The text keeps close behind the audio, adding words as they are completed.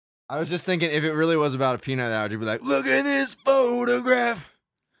I was just thinking if it really was about a peanut allergy, be like, look at this photograph.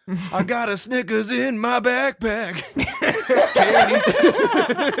 I got a Snickers in my backpack.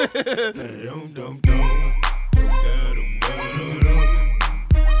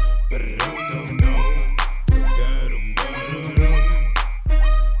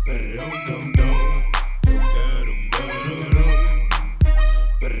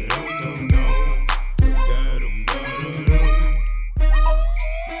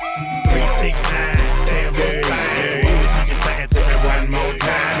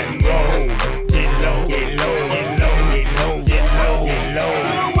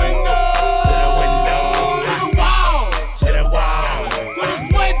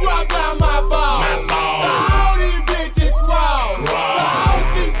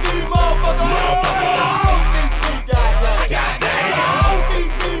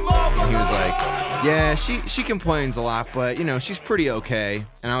 She complains a lot, but you know she's pretty okay.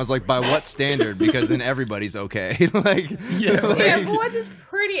 And I was like, by what standard? Because then everybody's okay. Yeah, but what does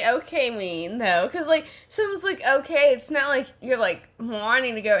pretty okay mean though? Because like someone's like okay, it's not like you're like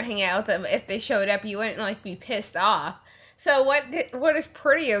wanting to go hang out with them. If they showed up, you wouldn't like be pissed off. So what does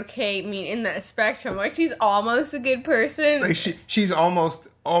pretty okay mean in that spectrum? Like she's almost a good person. Like she's almost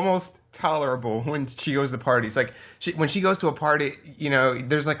tolerable when she goes to parties. Like when she goes to a party, you know,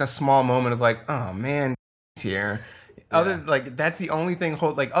 there's like a small moment of like, oh man, here. Like that's the only thing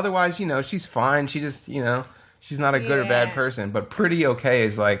otherwise, you know, she's fine. She just, you know, she's not a good or bad person. But pretty okay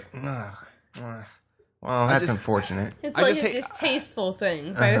is like, well, that's unfortunate. It's like a distasteful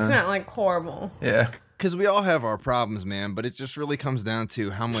thing, but it's not like horrible. Yeah. Because we all have our problems, man, but it just really comes down to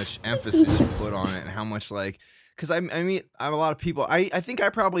how much emphasis you put on it and how much because I mean, I have a lot of people. I think I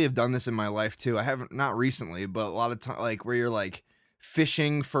probably have done this in my life too. I haven't, not recently, but a lot of time, like where you're like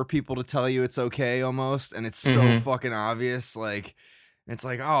fishing for people to tell you it's okay almost, and it's so fucking obvious. Like it's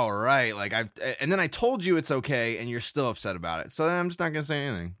like, all right, like and then I told you it's okay, and you're still upset about it. So then I'm just not gonna say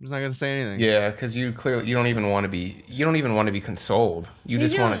anything. I'm just not gonna say anything. Yeah, because you don't even want to be consoled. You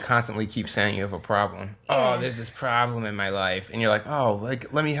just want to constantly keep saying you have a problem. Yeah. Oh, there's this problem in my life, and you're like, oh,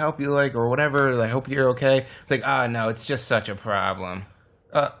 like let me help you, like or whatever. I hope you're okay. It's like, oh no, it's just such a problem.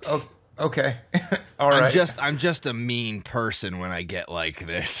 Okay. All right. I'm just a mean person when I get like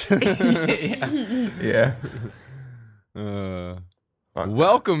this. Yeah.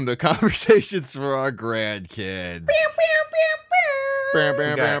 Welcome to Conversations for Our Grandkids.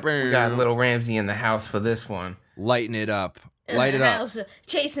 We got little Ramsey in the house for this one. Lighten it up. Light it up.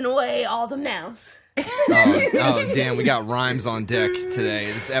 Chasing away all the mouse. Oh, damn, we got rhymes on deck today.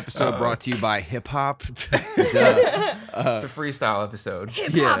 This episode brought to you by Hip Hop. It's a freestyle episode.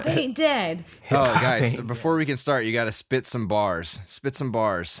 Hip Hop ain't dead. Guys, before we can start, you got to spit some bars. Spit some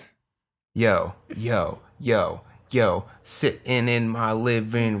bars. Yo, sitting in my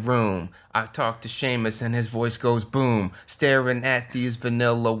living room. I talk to Seamus and his voice goes boom. Staring at these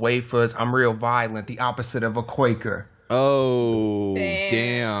vanilla wafers. I'm real violent, the opposite of a Quaker. Oh,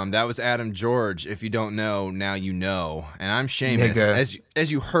 damn. That was Adam George. If you don't know, now you know. And I'm Seamus, as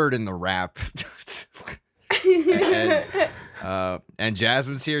you heard in the rap. and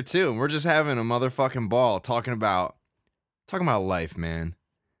Jasmine's here too. And we're just having a motherfucking ball talking about life, man.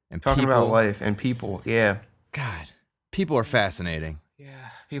 And talking about life and people, yeah. God, people are fascinating. Yeah,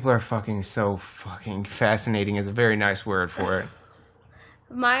 people are so fucking fascinating is a very nice word for it.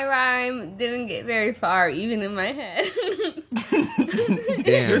 My rhyme didn't get very far, even in my head.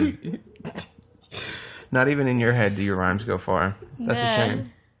 Damn. Not even in your head do your rhymes go far. That's a shame. You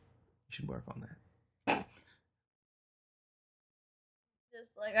should work on that.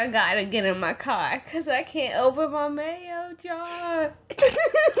 Just like I gotta get in my car, because I can't open my mail jar.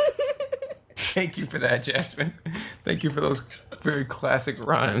 Thank you for that, Jasmine. Thank you for those very classic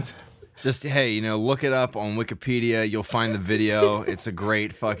rhymes. Just, hey, you know, look it up on Wikipedia. You'll find the video. It's a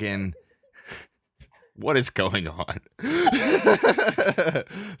great fucking... What is going on?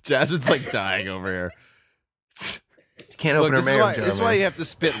 Jasmine's like dying over here. You can't open her mail jar. This is why you have to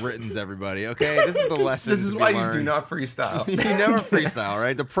spit writtens, everybody, okay? This is the lesson. This is why you do not freestyle. You never freestyle,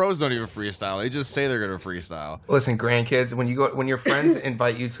 right? The pros don't even freestyle. They just say they're going to freestyle. Listen, grandkids, when your friends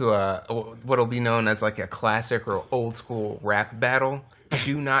invite you to what'll be known as like a classic or old school rap battle,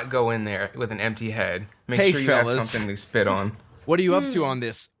 do not go in there with an empty head. Make sure you have something to spit on. What are you up to on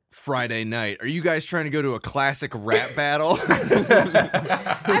this Friday night? Are you guys trying to go to a classic rap battle?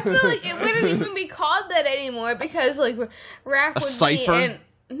 I feel like it wouldn't even be called that anymore because like rap would cipher?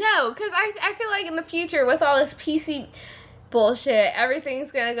 be no, because I feel like in the future with all this PC bullshit.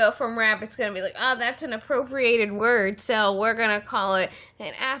 Everything's gonna go from rap. It's gonna be like, oh, that's an appropriated word, so we're gonna call it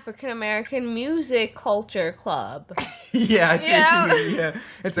an African American music culture club. Yeah, I see what you mean. Yeah,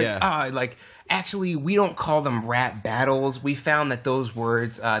 it's like Yeah. like actually, we don't call them rap battles. We found that those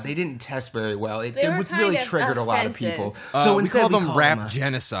words they didn't test very well. It They were was kind really of triggered a lot of offensive. people. So we instead call them rap a-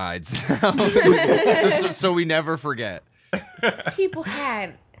 genocides, just so we never forget. People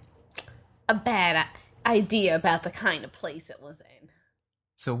had a bad idea about the kind of place it was in.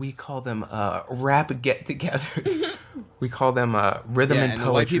 So we call them rap get-togethers. We call them rhythm Yeah, and and poetry.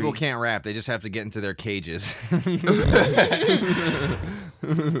 the white people can't rap; they just have to get into their cages.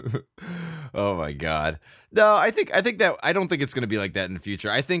 Oh my god! No, I think that I don't think it's going to be like that in the future.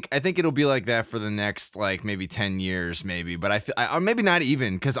 I think it'll be like that for the next like maybe 10 years, maybe. But I feel, or maybe not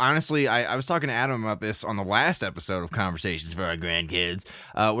even, because honestly, I was talking to Adam about this on the last episode of Conversations for Our Grandkids,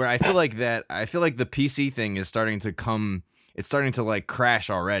 where I feel like the PC thing is starting to come. It's starting to like crash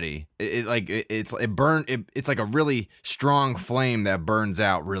already. It's like a really strong flame that burns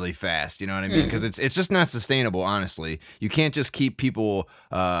out really fast. You know what I mean? Because it's just not sustainable. Honestly, you can't just keep people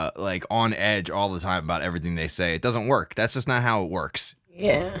like on edge all the time about everything they say. It doesn't work. That's just not how it works.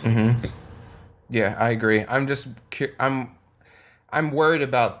 Yeah. Mm-hmm. Yeah, I agree. I'm worried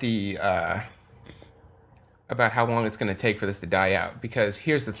about the about how long it's going to take for this to die out. Because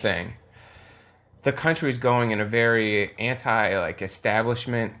here's the thing. The country is going in a very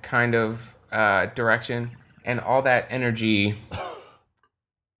establishment kind of direction, and all that energy.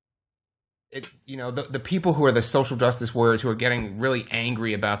 The people who are the social justice warriors who are getting really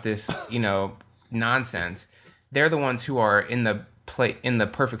angry about this, nonsense. They're the ones who are in the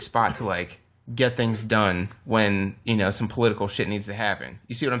perfect spot to like get things done when some political shit needs to happen.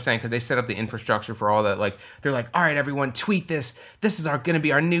 You see what I'm saying? Because they set up the infrastructure for all that. Like they're like, all right, everyone, tweet this. This is going to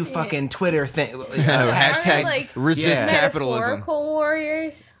be our new fucking Twitter thing. Hashtag like resist capitalism. Metaphorical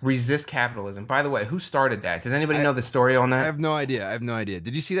warriors. Resist capitalism. By the way, who started that? Does anybody know the story on I that? have no idea.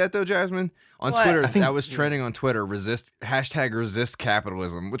 Did you see that though, Jasmine? On What? Twitter, I think- that was trending on Twitter. Hashtag resist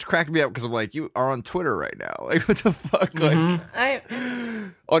capitalism, which cracked me up because I'm like, you are on Twitter right now. Like, what the fuck? Mm-hmm.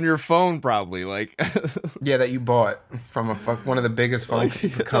 Like, on your phone, probably. Like, Yeah, that you bought from one of the biggest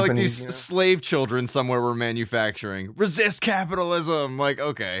companies. like these slave children somewhere were manufacturing. Resist capitalism. Like,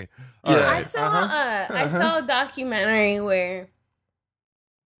 okay. All Yeah. right. I saw a documentary where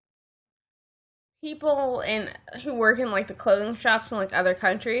people who work in like the clothing shops in like other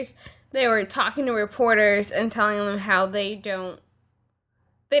countries, they were talking to reporters and telling them how they don't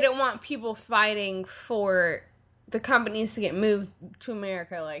want people fighting for the companies to get moved to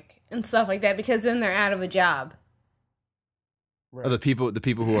America, like, and stuff like that, because then they're out of a job. Or the people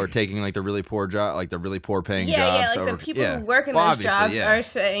who are taking like the really poor job, like the really poor paying jobs. Yeah, like over, the people who work in those obviously, jobs are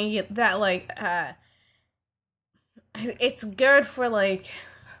saying that like it's good for like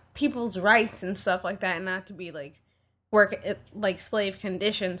people's rights and stuff like that, not to be like work like slave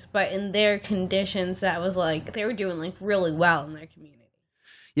conditions, but in their conditions that was like they were doing like really well in their community.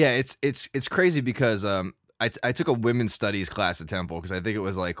 Yeah, it's crazy because I took a women's studies class at Temple because I think it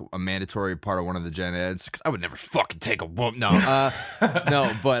was like a mandatory part of one of the gen eds. Because I would never fucking take a woman. No,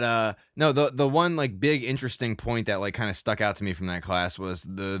 the one like big interesting point that like kind of stuck out to me from that class was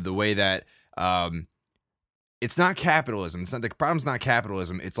the way that it's not capitalism. It's not, the problem's not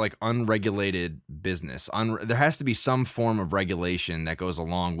capitalism. It's like unregulated business. There has to be some form of regulation that goes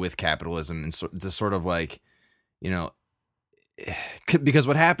along with capitalism, and to sort of like, because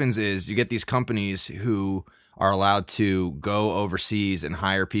what happens is you get these companies who are allowed to go overseas and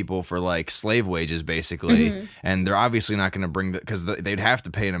hire people for like slave wages, basically, and they're obviously not going to bring because they'd have to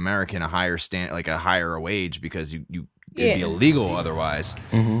pay an American a higher higher wage because it'd be illegal otherwise.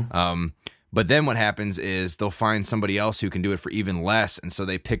 But then what happens is they'll find somebody else who can do it for even less, and so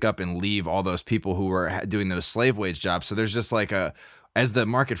they pick up and leave all those people who were doing those slave wage jobs. So there's just like as the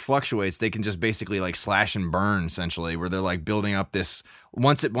market fluctuates, they can just basically like slash and burn, essentially, where they're like building up this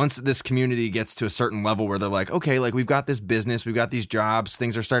once this community gets to a certain level where they're like, okay, like we've got this business, we've got these jobs,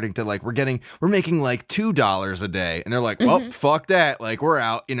 things are starting to like we're making like $2 a day, and they're like, well, fuck that, like we're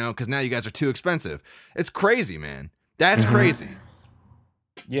out, because now you guys are too expensive. It's crazy, man. That's crazy.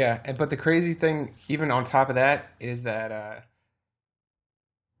 Yeah, but the crazy thing, even on top of that, is that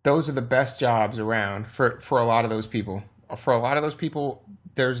those are the best jobs around for a lot of those people. For a lot of those people,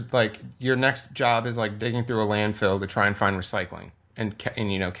 there's like your next job is like digging through a landfill to try and find recycling and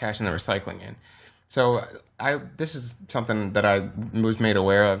cashing the recycling in. So this is something that I was made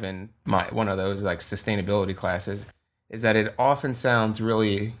aware of in one of those like sustainability classes, is that it often sounds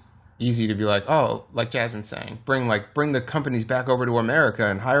really easy to be like, oh, like Jasmine's saying, bring the companies back over to America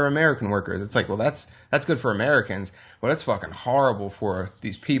and hire American workers. It's like, well, that's good for Americans, but it's fucking horrible for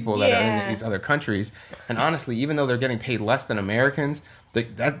these people that are in these other countries. And honestly, even though they're getting paid less than Americans,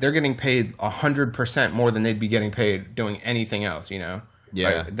 they're getting paid 100% more than they'd be getting paid doing anything else, you know?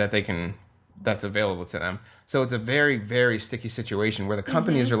 Yeah. Right? That's available to them. So it's a very, very sticky situation where the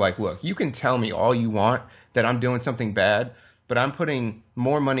companies are like, look, you can tell me all you want that I'm doing something bad, but I'm putting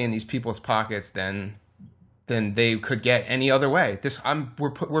more money in these people's pockets than they could get any other way.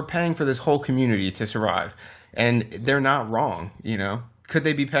 We're paying for this whole community to survive, and they're not wrong. You know, could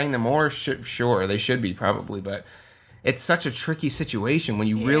they be paying them more? Sure, they should be probably, but it's such a tricky situation when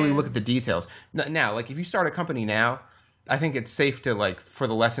you really look at the details. Now, like if you start a company now, I think it's safe to like for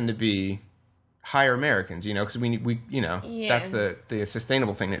the lesson to be hire Americans. You know, because we that's the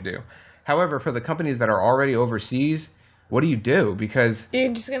sustainable thing to do. However, for the companies that are already overseas, what do you do? Because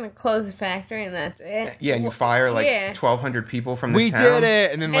you're just gonna close the factory and that's it. Yeah, and you fire like 1,200 people from this town. We did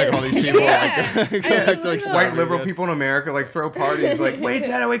it, and then like all these people, like white liberal people in America, like throw parties, like wait,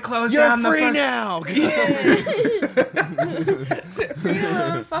 Dad, we close down. You're free now. Free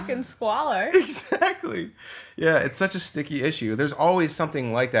alone, fucking squalor. Exactly. Yeah, it's such a sticky issue. There's always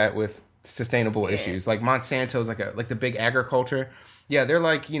something like that with sustainable issues. Like Monsanto's like the big agriculture. Yeah, they're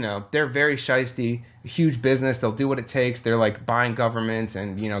like, you know, they're very shisty, huge business. They'll do what it takes. They're like buying governments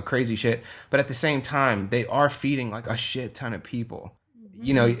and, you know, crazy shit. But at the same time, they are feeding like a shit ton of people.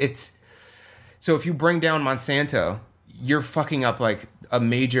 You know, so if you bring down Monsanto, you're fucking up like a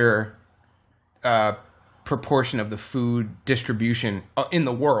major proportion of the food distribution in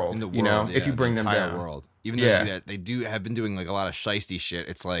the world. You know, if you bring them down. World. Even though they do have been doing like a lot of shisty shit,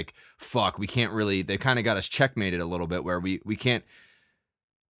 it's like, fuck, we can't really, they kind of got us checkmated a little bit where we can't,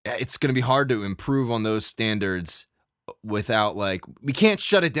 it's going to be hard to improve on those standards without like, we can't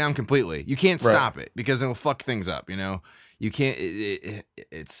shut it down completely. You can't stop it because it'll fuck things up, you know? You can't, and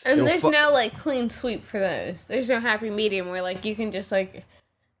there's no like clean sweep for those. There's no happy medium where like you can just like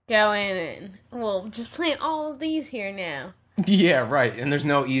go in and, well, just plant all of these here now. Yeah, right. And there's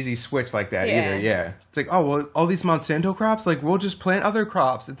no easy switch like that either. Yeah. It's like, oh, well, all these Monsanto crops, like, we'll just plant other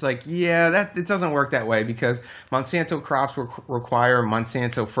crops. It's like, yeah, it doesn't work that way because Monsanto crops require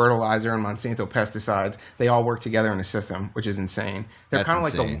Monsanto fertilizer and Monsanto pesticides. They all work together in a system, which is insane. They're kind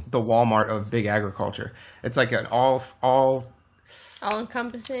of like the Walmart of big agriculture. It's like an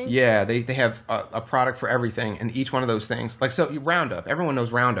all-encompassing? Yeah, they have a product for everything, and each one of those things. Like, so Roundup. Everyone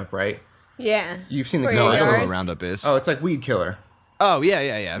knows Roundup, right? Yeah. You've seen the I don't know what Roundup is. Oh, it's like weed killer. Oh,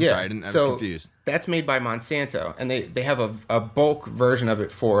 yeah. I'm sorry. I was confused. That's made by Monsanto, and they have a bulk version of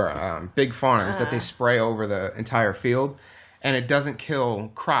it for big farms that they spray over the entire field, and it doesn't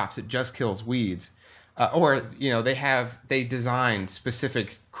kill crops. It just kills weeds. Or, you know, they designed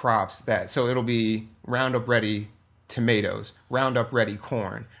specific crops so it'll be Roundup Ready tomatoes, Roundup Ready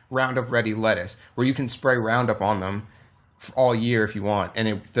corn, Roundup Ready lettuce, where you can spray Roundup on them all year if you want,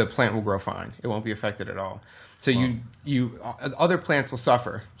 and the plant will grow fine. It won't be affected at all. So you other plants will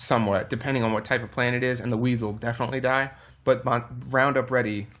suffer somewhat depending on what type of plant it is, and the weeds will definitely die. But Roundup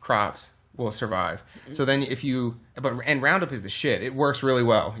Ready crops will survive. So then and Roundup is the shit. It works really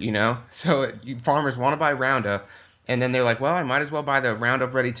well, you know. So farmers want to buy Roundup, and then they're like, well, I might as well buy the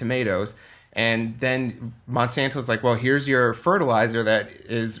Roundup Ready tomatoes. And then Monsanto's like, well, here's your fertilizer that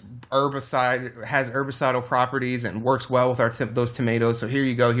has herbicidal properties and works well with those tomatoes. So here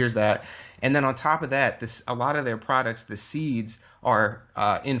you go. Here's that. And then on top of that, a lot of their products, the seeds are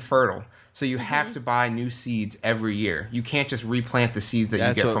infertile. So you have to buy new seeds every year. You can't just replant the seeds that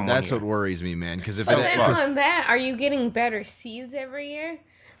you get from one year. That's what worries me, man. Because on that, are you getting better seeds every year?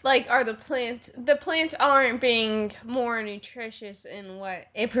 Like, are the plants aren't being more nutritious in what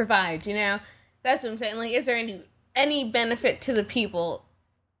it provides, you know? That's what I'm saying. Like, is there any benefit to the people?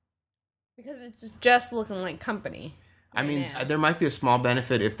 Because it's just looking like company. I mean, there might be a small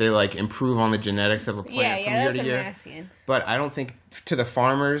benefit if they, like, improve on the genetics of a plant from year to year. Yeah, that's what I'm asking. But I don't think, to the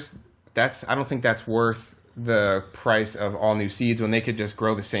farmers, I don't think that's worth the price of all new seeds when they could just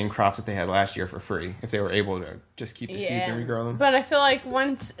grow the same crops that they had last year for free if they were able to just keep the seeds and regrow them. But I feel like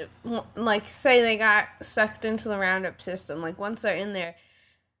once, like, say they got sucked into the Roundup system, like, once they're in there,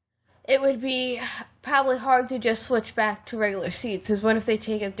 it would be probably hard to just switch back to regular seeds. Because what if they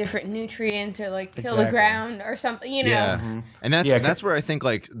take up different nutrients or, like, kill the ground or something, you know? Yeah. Mm-hmm. And that's where I think,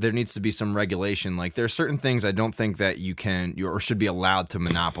 like, there needs to be some regulation. Like, there are certain things I don't think that you or should be allowed to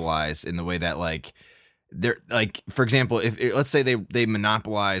monopolize in the way that, like, they're like, for example, if let's say they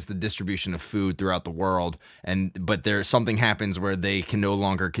monopolize the distribution of food throughout the world, but something happens where they can no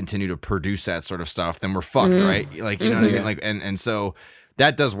longer continue to produce that sort of stuff, then we're fucked, right? Like, you know what I mean? Like, and so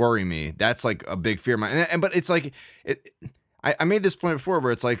that does worry me. That's like a big fear of mine. But it's like I made this point before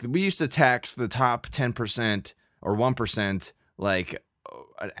where it's like we used to tax the top 10% or 1% like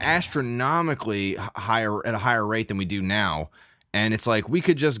astronomically higher at a higher rate than we do now. And it's like we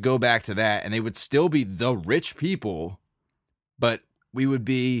could just go back to that and they would still be the rich people, but we would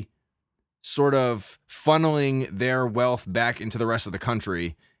be sort of funneling their wealth back into the rest of the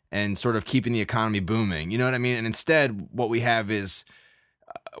country and sort of keeping the economy booming. You know what I mean? And instead, what we have is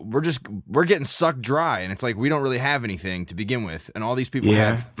we're getting sucked dry, and it's like we don't really have anything to begin with, and all these people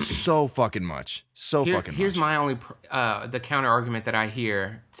have so fucking much, Here's my only the counter argument that I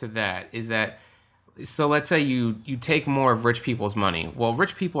hear to that is that. So let's say you take more of rich people's money. Well,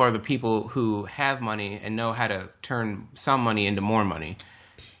 rich people are the people who have money and know how to turn some money into more money.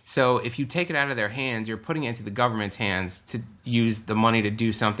 So if you take it out of their hands, you're putting it into the government's hands to use the money to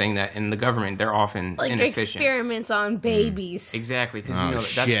do something that in the government they're often like inefficient. Experiments on babies. Exactly,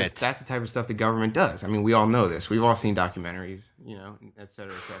 because that's the type of stuff the government does. I mean, we all know this. We've all seen documentaries, et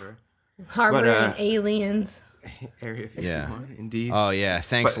cetera, et cetera. Harvard and aliens. Area 51, indeed. Oh, yeah.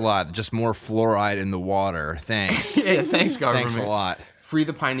 Thanks a lot. Just more fluoride in the water. Thanks. Yeah, thanks, government. Thanks a lot. Free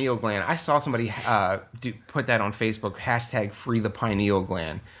the pineal gland. I saw somebody put that on Facebook. # free the pineal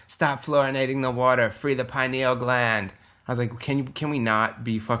gland. Stop fluorinating the water. Free the pineal gland. I was like, can we not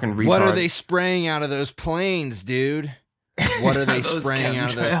be fucking retards? What are they spraying out of those planes, dude? What are they spraying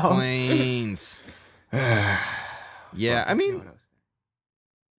out of those planes? Yeah, I mean...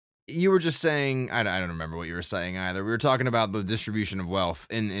 You were just saying, I don't remember what you were saying either. We were talking about the distribution of wealth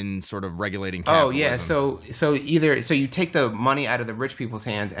in sort of regulating capitalism. Oh, yeah. So you take the money out of the rich people's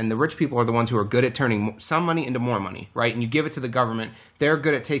hands, and the rich people are the ones who are good at turning some money into more money, right? And you give it to the government. They're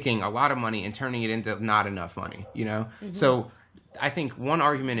good at taking a lot of money and turning it into not enough money, Mm-hmm. So I think one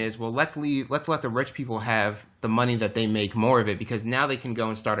argument is, well, let's let the rich people have the money that they make more of it, because now they can go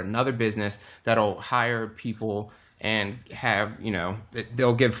and start another business that'll hire people and have,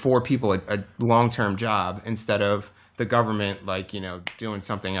 they'll give 4 people a long-term job instead of the government, doing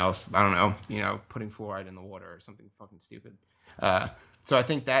something else. I don't know, putting fluoride in the water or something fucking stupid. So I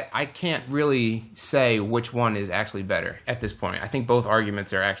think that I can't really say which one is actually better at this point. I think both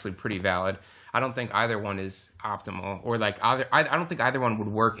arguments are actually pretty valid. I don't think either one is optimal, or I don't think either one would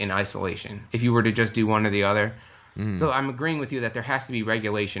work in isolation if you were to just do one or the other. So I'm agreeing with you that there has to be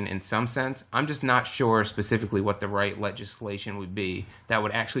regulation in some sense. I'm just not sure specifically what the right legislation would be that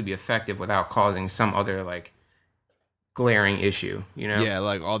would actually be effective without causing some other glaring issue, Yeah,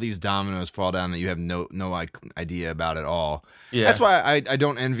 like all these dominoes fall down that you have no idea about at all. Yeah. That's why I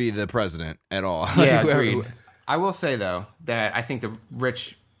don't envy the president at all. Yeah, agreed. I will say though that I think the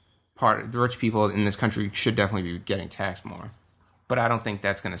rich people in this country should definitely be getting taxed more. But I don't think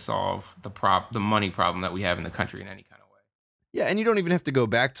that's going to solve the money problem that we have in the country in any kind of way. Yeah, and you don't even have to go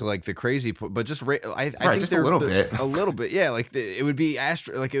back to the crazy, but just I think just a little bit. A little bit, yeah. It would be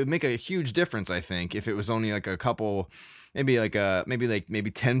it would make a huge difference. I think if it was only a couple, maybe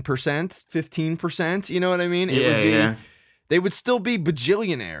 10%, 15%. You know what I mean? Yeah. They would still be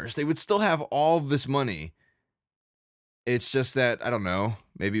bajillionaires. They would still have all this money. It's just that, I don't know,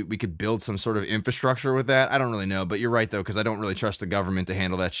 maybe we could build some sort of infrastructure with that. I don't really know, but you're right, though, because I don't really trust the government to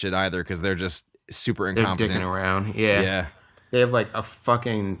handle that shit either, because they're just super incompetent. They're dicking around, yeah. They have a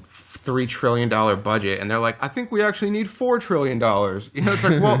fucking $3 trillion budget, and they're like, I think we actually need $4 trillion. It's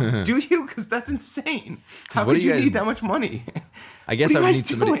like, well, do you? Because that's insane. How could you need that much money? I guess I would need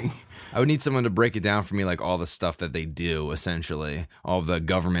somebody... I would need someone to break it down for me, all the stuff that they do, essentially, all of the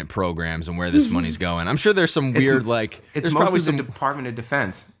government programs and where this money's going. I'm sure there's some weird, it's there's probably the Department of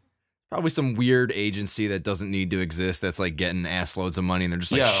Defense. Probably some weird agency that doesn't need to exist that's getting ass loads of money, and they're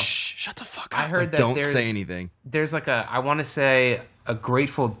just shh, shut the fuck up. I heard that don't say anything. There's I want to say a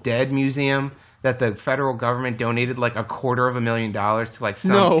Grateful Dead museum that the federal government donated $250,000 to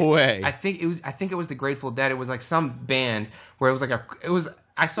some. No way. I think it was the Grateful Dead. It was some band where it was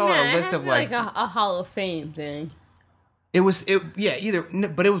I saw a list of a Hall of Fame thing. It was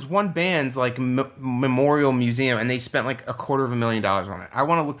but it was one band's memorial museum, and they spent $250,000 on it. I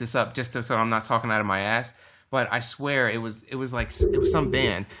want to look this up just so I'm not talking out of my ass, but I swear it was some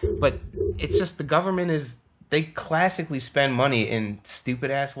band. But it's just the government they classically spend money in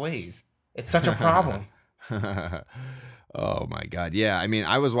stupid ass ways. It's such a problem. Oh my god, yeah. I mean,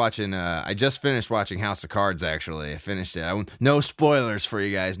 I was watching. I just finished watching House of Cards. Actually, I finished it. No spoilers for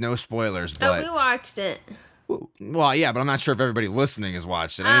you guys. No spoilers. But we watched it. Well, yeah, but I'm not sure if everybody listening has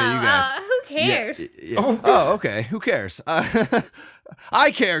watched it. I know you guys. Who cares? Yeah. Oh, okay. Who cares?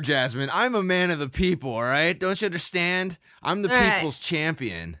 I care, Jasmine. I'm a man of the people. All right, don't you understand? I'm the people's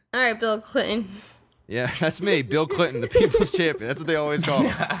champion. All right, Bill Clinton. Yeah, that's me, Bill Clinton, the people's champion. That's what they always call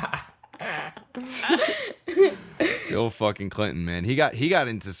him. Bill fucking Clinton, man. He got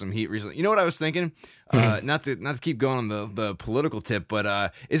into some heat recently. You know what I was thinking? Not to keep going on the political tip,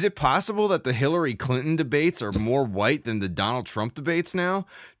 but is it possible that the Hillary Clinton debates are more white than the Donald Trump debates now?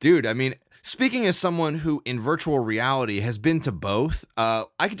 Dude, I mean, speaking as someone who in virtual reality has been to both, I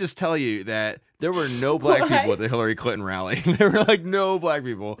could just tell you that there were no black people at the Hillary Clinton rally. There were like no black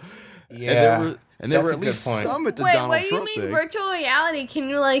people. Yeah. And there were at least some at the Donald Trump thing. Wait, what do you mean virtual reality? Can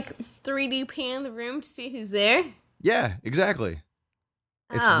you like 3D pan the room to see who's there? Yeah, exactly.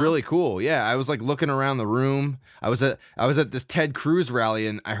 It's really cool. Yeah, I was like looking around the room. I was at this Ted Cruz rally,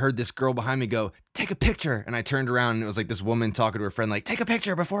 and I heard this girl behind me go, "Take a picture." And I turned around, and it was like this woman talking to her friend, like, "Take a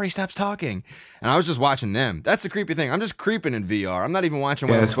picture before he stops talking." And I was just watching them. That's the creepy thing. I'm just creeping in VR. I'm not even watching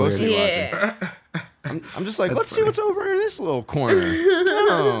what I'm supposed to be watching. I'm just like, let's see what's over in this little corner.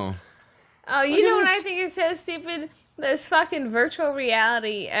 Oh, you know what I think is so stupid? Those fucking virtual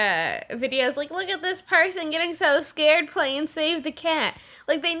reality videos. Like, look at this person getting so scared playing Save the Cat.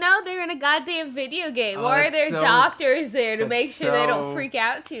 Like, they know they're in a goddamn video game. Why are there doctors there to make sure they don't freak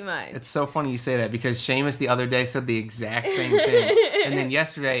out too much? It's so funny you say that, because Seamus the other day said the exact same thing. And then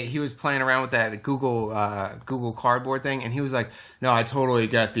yesterday, he was playing around with that Google Cardboard thing, and he was like, "No, I totally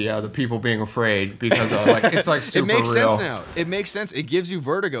get the people being afraid, because it's like super real." It makes sense now. It makes sense. It gives you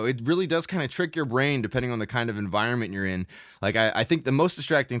vertigo. It really does kind of trick your brain depending on the kind of environment you're in. Like, I think the most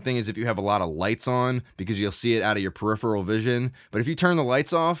distracting thing is if you have a lot of lights on, because you'll see it out of your peripheral vision. But if you turn the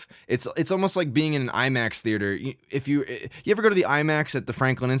lights off, it's almost like being in an IMAX theater. If you ever go to the IMAX at the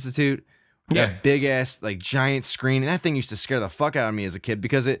Franklin Institute? Yeah. That big ass like giant screen. And that thing used to scare the fuck out of me as a kid,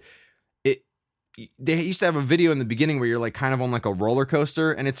 because they used to have a video in the beginning where you're like kind of on like a roller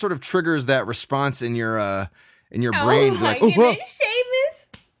coaster, and it sort of triggers that response in your brain. Oh my goodness, Seamus!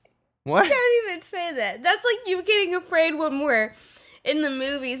 What? Don't even say that. That's like you getting afraid when we're in the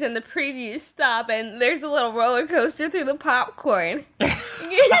movies and the previews stop and there's a little roller coaster through the popcorn. It's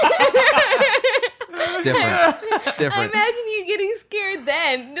different. It's different. I imagine you getting scared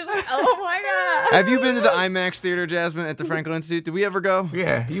then. Just like, oh my god. Have you been to the IMAX theater, Jasmine, at the Franklin Institute? Did we ever go?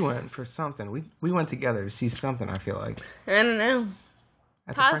 Yeah, you went for something. We went together to see something, I feel like. I don't know.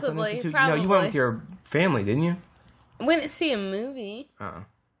 At the Franklin Possibly. Institute? Probably. No, you went with your family, didn't you? We didn't see a movie. Oh.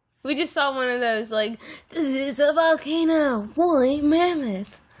 We just saw one of those, like, this is a volcano, woolly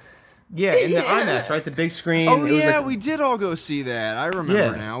mammoth. Yeah, in the IMAX, right? The big screen. Oh, it was yeah, like, we did all go see that. I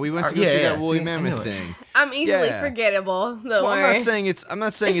remember now. We went to go see that woolly mammoth thing. I'm easily forgettable. Don't worry. I'm not saying it's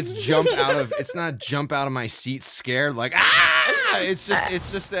it's not jump out of my seat scared, like, ah! It's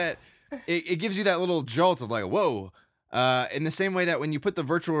just that it gives you that little jolt of like, whoa. In the same way that when you put the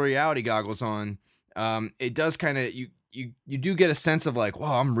virtual reality goggles on, it does kind of, you do get a sense of like,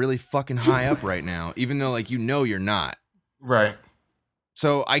 wow, I'm really fucking high up right now, even though like you're not. Right.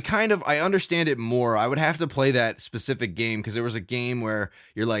 So I understand it more. I would have to play that specific game, because there was a game where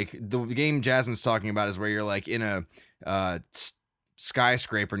you're like, the game Jasmine's talking about is where you're like in a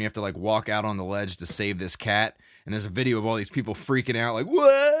skyscraper and you have to like walk out on the ledge to save this cat. And there's a video of all these people freaking out like,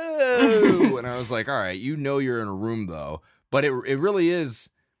 whoa! And I was like, all right, you're in a room though. But it really is,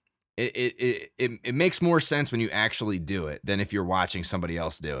 it makes more sense when you actually do it than if you're watching somebody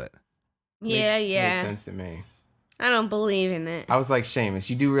else do it. Yeah. Made sense to me. I don't believe in it. I was like, Seamus,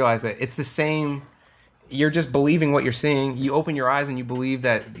 you do realize that it's the same. You're just believing what you're seeing. You open your eyes and you believe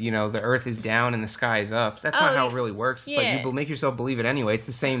that, the earth is down and the sky is up. That's not how it really works. Yeah. But you make yourself believe it anyway. It's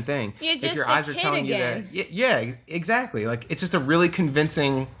the same thing. You're just if your a eyes are kid telling again. you that. Yeah, exactly. Like, it's just a really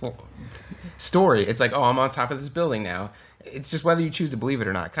convincing story. It's like, oh, I'm on top of this building now. It's just whether you choose to believe it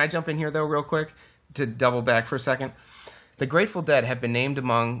or not. Can I jump in here, though, real quick, to double back for a second? The Grateful Dead have been named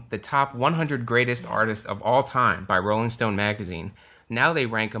among the top 100 greatest artists of all time by Rolling Stone magazine. Now they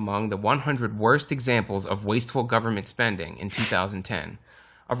rank among the 100 worst examples of wasteful government spending in 2010.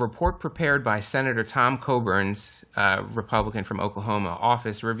 A report prepared by Senator Tom Coburn's, Republican from Oklahoma,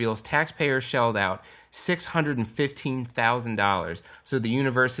 office reveals taxpayers shelled out $615,000 so the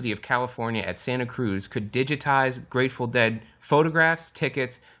University of California at Santa Cruz could digitize Grateful Dead photographs,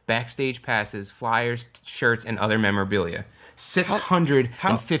 tickets, backstage passes, flyers, shirts, and other memorabilia.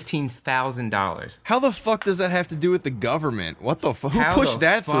 $615,000. How the fuck does that have to do with the government? What the fuck? Who pushed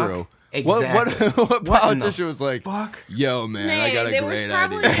that through? Exactly. What politician was like, yo, man, I got a great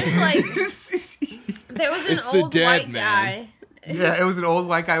idea. Just like, there was an old white guy. Yeah, it was an old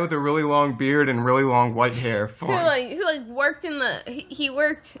white guy with a really long beard and really long white hair. Who worked he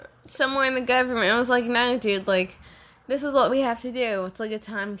worked somewhere in the government. I was like, no, dude, like, this is what we have to do. It's like a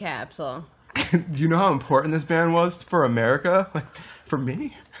time capsule. Do you know how important this band was for America? Like, for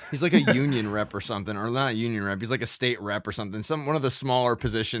me? He's like a union rep or something, or not a union rep. He's like a state rep or something. One of the smaller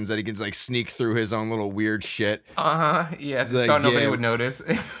positions that he can like sneak through his own little weird shit. Yes. Like, Thought nobody would notice.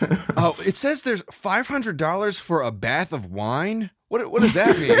 Oh, it says there's $500 for a bath of wine. What does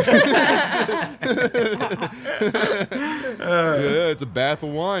that mean? Yeah, it's a bath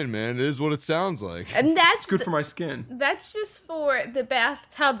of wine, man. It is what it sounds like. And that's It's good for my skin. That's just for the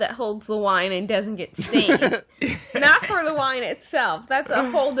bathtub that holds the wine and doesn't get stained. Not for the wine itself. That's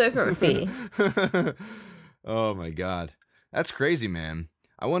a whole different fee. Oh my God. That's crazy, man.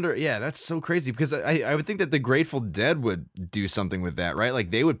 I wonder, yeah, that's so crazy because I would think that the Grateful Dead would do something with that, right? Like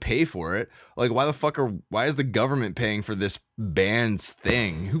they would pay for it. Like why is the government paying for this band's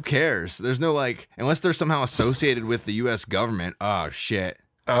thing? Who cares? There's no like, unless they're somehow associated with the US government. Oh shit.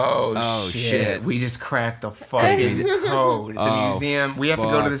 Oh shit. We just cracked the fucking code. The museum. We have to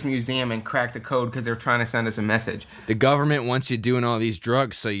go to this museum and crack the code because they're trying to send us a message. The government wants you doing all these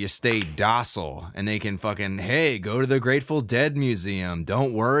drugs so you stay docile. And they can fucking, hey, go to the Grateful Dead Museum.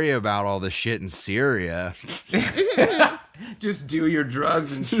 Don't worry about all the shit in Syria. Just do your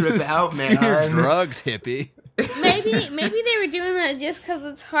drugs and trip out, man. Do your drugs, hippie. Maybe they were doing that just because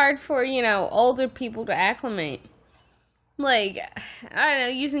it's hard for, older people to acclimate. Like, I don't know,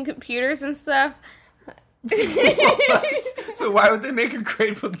 using computers and stuff. So why would they make a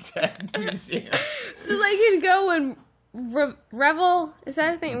Grateful Dead museum? So they can go and revel. Is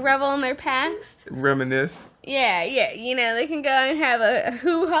that a thing? Revel in their past? Reminisce. Yeah. They can go and have a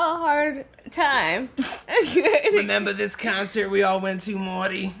hoo-ha hard time. Remember this concert we all went to,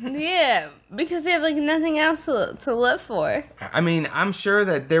 Morty? Yeah, because they have, like, nothing else to live for. I mean, I'm sure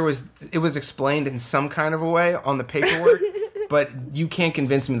that it was explained in some kind of a way on the paperwork, but you can't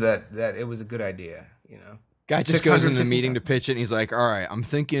convince me that it was a good idea, Guy just goes into the meeting to pitch it, and he's like, all right, I'm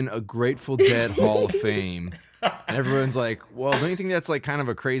thinking a Grateful Dead Hall of Fame. And everyone's like, well, don't you think that's, like, kind of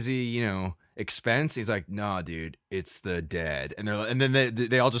a crazy, expense? He's like, nah, dude, it's the Dead. And then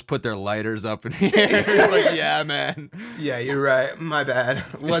they all just put their lighters up in the air. It's like, yeah, man. Yeah, you're right. My bad.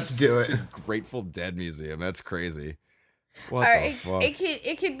 Let's do it. Grateful Dead Museum. That's crazy. What the fuck?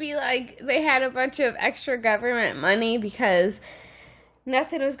 It could be like they had a bunch of extra government money because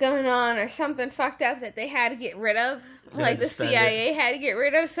nothing was going on or something fucked up that they had to get rid of. Like the CIA had to get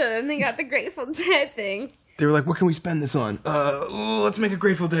rid of, so then they got the Grateful Dead thing. They were like, what can we spend this on? Let's make a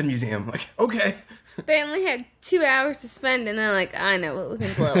Grateful Dead museum. Like, okay. They only had 2 hours to spend, and they're like, I know what we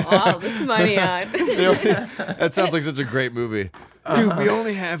can blow all this money on. That sounds like such a great movie. Dude, we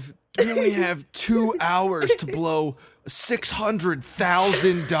only have 2 hours to blow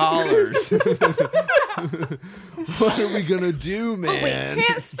 $600,000. What are we gonna do, man? But we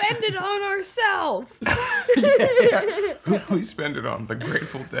can't spend it on ourselves. Yeah. Who can we spend it on? The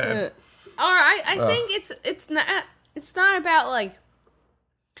Grateful Dead. All right, I think it's not about like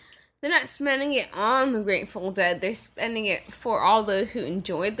they're not spending it on the Grateful Dead. They're spending it for all those who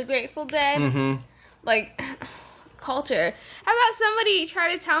enjoyed the Grateful Dead. Mm-hmm. Like culture. How about somebody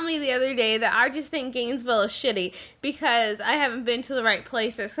try to tell me the other day that I just think Gainesville is shitty because I haven't been to the right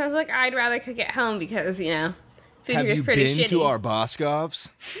places? Because like I'd rather cook at home because food here is pretty shitty. Have you been to our Boscovs?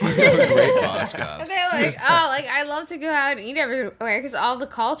 Great Boscovs. They're like, I love to go out and eat everywhere because all the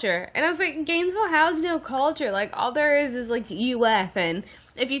culture. And I was like, Gainesville has no culture. Like all there is like UF, and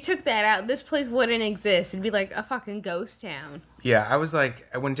if you took that out, this place wouldn't exist. It'd be like a fucking ghost town. Yeah, I was like,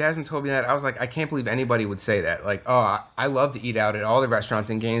 when Jasmine told me that, I was like, I can't believe anybody would say that. Like, oh, I love to eat out at all the restaurants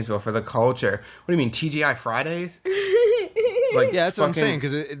in Gainesville for the culture. What do you mean, TGI Fridays? Like, yeah, that's what I'm saying.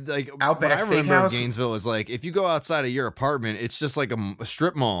 Because like Outback what I remember of Steakhouse? Gainesville is like if you go outside of your apartment, it's just like a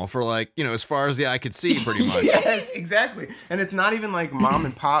strip mall for like as far as the eye could see, pretty much. Yes, exactly. And it's not even like mom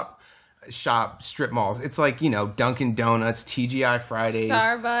and pop shop strip malls. It's like Dunkin' Donuts, TGI Fridays,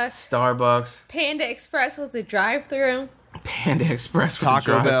 Starbucks, Panda Express with a drive-through, Panda Express with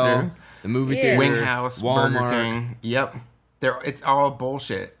Taco a drive-through, Bell, the movie theater, Wing House, Walmart. Burger King. Yep. It's all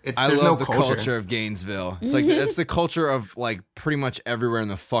bullshit. I there's love no the culture of Gainesville. It's like that's the culture of like pretty much everywhere in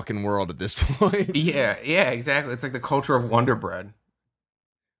the fucking world at this point. Yeah, exactly. It's like the culture of Wonder Bread.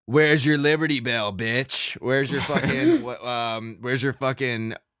 Where's your Liberty Bell, bitch? Where's your fucking where's your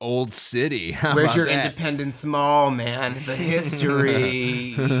fucking Old City? Where's your Independence Mall, man? The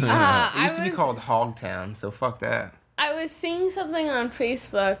history. It used to be called Hogtown, so fuck that. I was seeing something on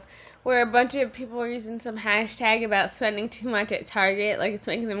Facebook where a bunch of people were using some hashtag about spending too much at Target, like it's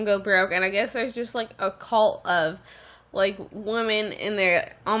making them go broke, and I guess there's just like a cult of like women in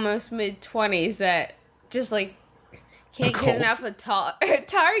their almost mid-20s that just like can't get enough of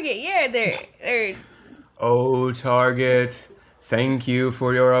Target. Yeah, they're Oh, Target. Thank you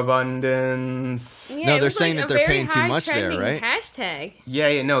for your abundance. Yeah, No, it they're was, saying like, that a they're very paying too high much there, trending right? Hashtag.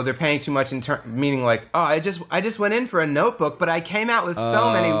 Yeah, no, they're paying too much meaning like, oh, I just went in for a notebook, but I came out with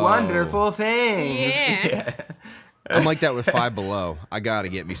so many wonderful things. Yeah. I'm like that with Five Below. I gotta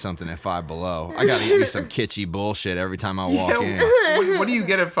get me something at Five Below. I gotta get me some kitschy bullshit every time I walk in. What do you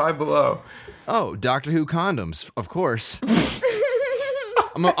get at Five Below? Oh, Doctor Who condoms, of course.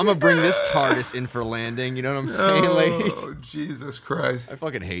 I'm gonna bring this TARDIS in for landing. You know what I'm saying, ladies? Oh, Jesus Christ. I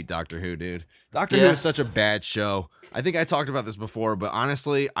fucking hate Doctor Who, dude. Doctor Yeah. Who is such a bad show. I think I talked about this before, but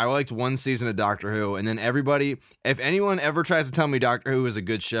honestly, I liked one season of Doctor Who, and then everybody, if anyone ever tries to tell me Doctor Who is a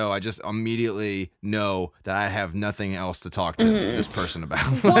good show, I just immediately know that I have nothing else to talk to this person about.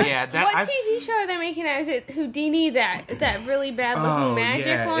 Yeah, What TV show are they making now? Is it Houdini, that really bad looking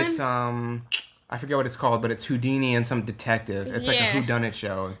magic one? It's I forget what it's called, but it's Houdini and some detective. It's like a Yeah. whodunit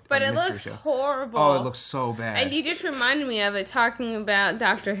show. But a it mystery looks show. horrible. Oh, it looks so bad. And you just reminded me of it talking about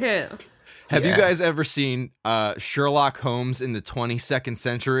Doctor Who. Have you Yeah. guys ever seen Sherlock Holmes in the 22nd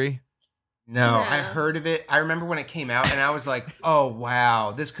century? No, No. I heard of it. I remember when it came out, and I was like, "Oh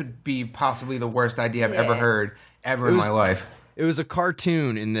wow, this could be possibly the worst idea I've ever Yeah. heard in my life." It was a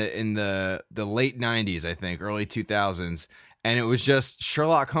cartoon in the late 90s, I think, early 2000s, and it was just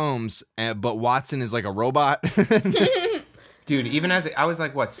Sherlock Holmes, but Watson is like a robot. Dude, even as I was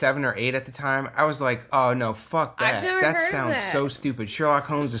like, what, 7 or 8 at the time, I was like, "Oh no, fuck that! I've never That heard of sounds that. so stupid." Sherlock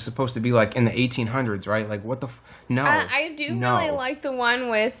Holmes is supposed to be like in the 1800s, right? Like, what the? No, I do no. really like the one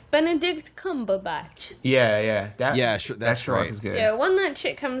with Benedict Cumberbatch. Yeah. That That's that Sherlock great. is good. Yeah, when that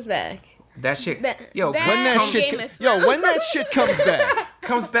shit comes back. That shit, That- yo, that- when that From shit, Game of when that shit comes back.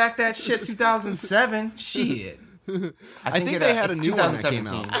 comes back, that shit 2007. Shit. I think they had a it's new one that came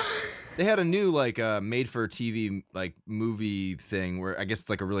 2017. out. They had a new like made for TV like movie thing where I guess it's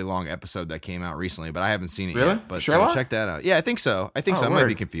like a really long episode that came out recently, but I haven't seen it Really? yet. But so Sherlock? check that out. Yeah, I think so. I Oh, might word.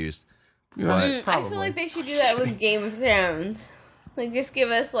 be confused. Yeah, But- I probably. feel like they should do that with Game of Thrones. Like, just give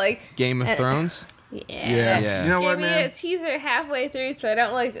us, like... Game of Thrones. Yeah. Yeah. You know Give what, me a man? teaser halfway through so I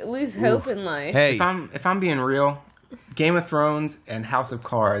don't, like, lose hope in life. Hey, If I'm being real, Game of Thrones and House of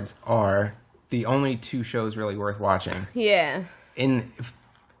Cards are the only two shows really worth watching. Yeah.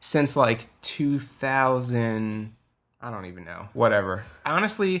 Since like 2000, I don't even know. Whatever.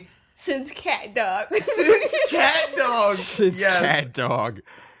 Honestly, Since Cat Dog. since Cat Dog. since Cat Dog.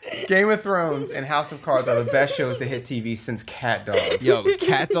 Game of Thrones and House of Cards are the best shows to hit TV since Cat Dog. Yo,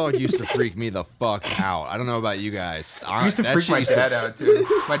 Cat Dog used to freak me the fuck out. I don't know about you guys. I used to That freak shit my used to- dad out too.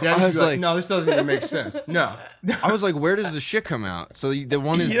 My dad I used was to be like, like- "No, this doesn't even make sense." No. I was like, where does the shit come out? So the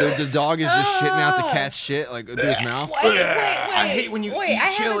one is the dog is just shitting out the cat's shit like through his mouth. Wait. I hate when you eat I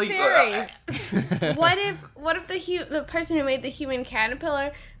chili. have a theory. what if the person who made the human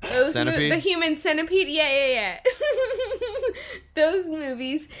caterpillar, Centipede? the human centipede, yeah. those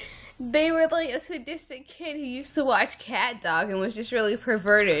movies, they were like a sadistic kid who used to watch Cat Dog and was just really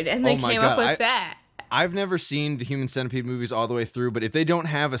perverted, and they Oh my came God, up with that. I've never seen the Human Centipede movies all the way through, but if they don't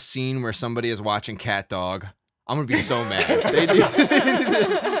have a scene where somebody is watching Cat Dog, I'm gonna be so mad. They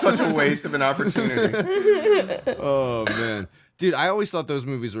do. Such a waste of an opportunity. Oh man, dude, I always thought those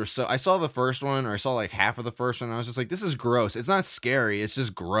movies were so. I saw the first one, or I saw like half of the first one, and I was just like, this is gross. It's not scary. It's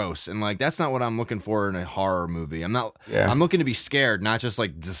just gross, and like that's not what I'm looking for in a horror movie. I'm not. Yeah. I'm looking to be scared, not just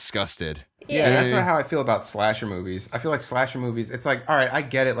like disgusted. Yeah, that's Yeah. how I feel about slasher movies. I feel like slasher movies, it's like, all right, I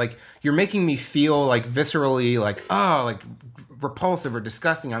get it. Like, you're making me feel like viscerally, like, oh, like repulsive or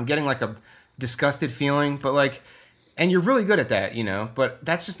disgusting. I'm getting like a disgusted feeling, but like, and you're really good at that, you know, but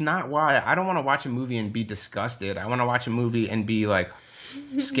that's just not why. I don't want to watch a movie and be disgusted. I want to watch a movie and be like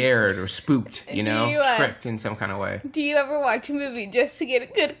scared or spooked, you know, you, tricked in some kind of way. Do you ever watch a movie just to get a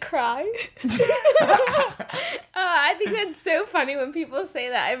good cry? I think that's so funny when people say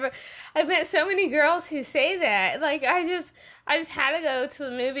that. I've met so many girls who say that. Like, I just had to go to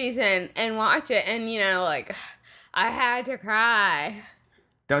the movies and watch it, and, you know, like, I had to cry.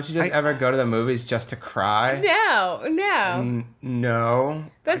 Don't you just ever go to the movies just to cry? No. No.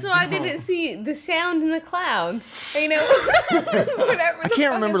 That's why I didn't see The Sound in the Clouds. You know, whatever. I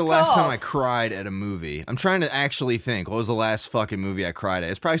can't remember the last time I cried at a movie. I'm trying to actually think. What was the last fucking movie I cried at?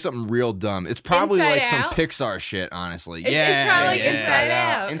 It's probably something real dumb. It's probably Inside like Out? some Pixar shit, honestly. It's yeah, probably yeah. Inside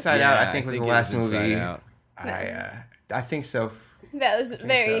Out. Inside Out, I think was the it last was Inside movie. Out. I think so. That was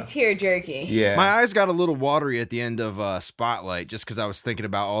very so. tear-jerky. Yeah. My eyes got a little watery at the end of Spotlight just because I was thinking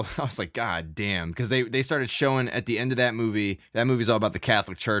about all. I was like, God damn, because they started showing at the end of that movie. That movie's all about the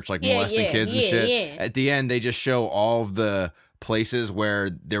Catholic Church, like molesting kids and shit. Yeah. At the end, they just show all of the places where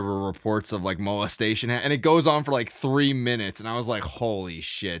there were reports of like molestation, and it goes on for like 3 minutes, and I was like, holy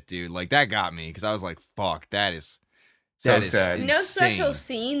shit, dude, like that got me because I was like, fuck, that is So That is sad. No special insane.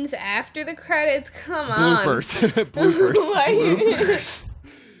 scenes after the credits. Come on. Bloopers. Bloopers. Like- Bloopers.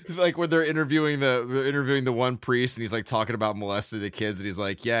 Like when they're interviewing the one priest, and he's like talking about molesting the kids, and he's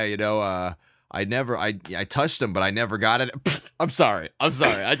like, yeah, I touched him, but I never got it. I'm sorry. I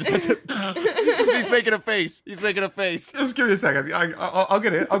just had to. He's making a face. He's making a face. Just give me a second. I'll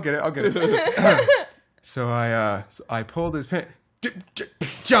get it. I'll get it. So I pulled his pin.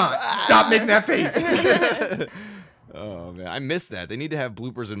 John, stop making that face. Oh man, I miss that. They need to have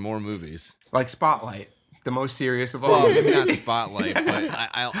bloopers in more movies. Like Spotlight, the most serious of all. Well, maybe not Spotlight, but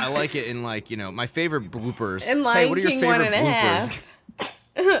I like it in like my favorite bloopers. In Lion what are your King favorite 1.5.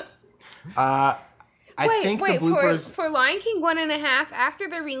 bloopers? I think the bloopers. for Lion King 1.5, after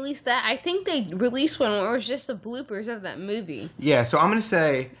they released that, I think they released one where it was just the bloopers of that movie. Yeah, so I'm gonna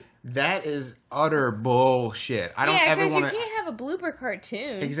say that is utter bullshit. I don't ever because want you to. can't have a blooper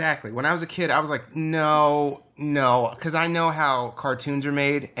cartoon. Exactly. When I was a kid, I was like, no, because I know how cartoons are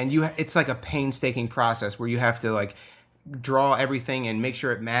made, and it's like a painstaking process where you have to like draw everything and make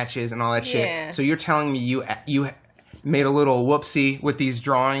sure it matches and all that shit. Yeah. So you're telling me you made a little whoopsie with these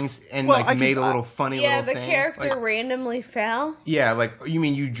drawings and made a little funny Yeah, little the thing. character Like, randomly fell. yeah, like you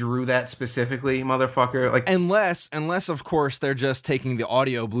mean you drew that specifically, motherfucker? Like Unless of course they're just taking the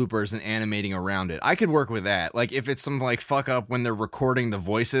audio bloopers and animating around it. I could work with that. Like if it's some like fuck up when they're recording the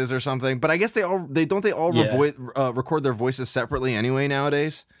voices or something. But I guess they all record their voices separately anyway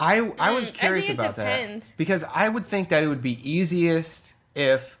nowadays. I was I curious think it about depends. that because I would think that it would be easiest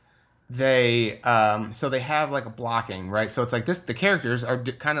if they so they have like a blocking, right? So it's like this: the characters are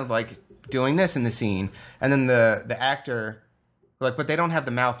kind of like doing this in the scene, and then the actor, like, but they don't have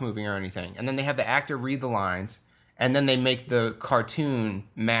the mouth moving or anything, and then they have the actor read the lines, and then they make the cartoon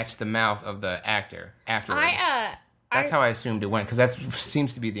match the mouth of the actor afterwards. That's how I assumed it went because that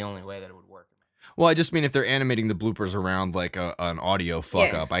seems to be the only way that it would work. Well, I just mean if they're animating the bloopers around like an audio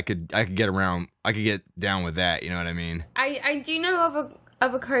fuck up, I could get down with that. You know what I mean? I do know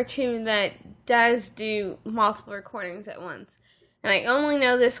of a cartoon that does do multiple recordings at once. And I only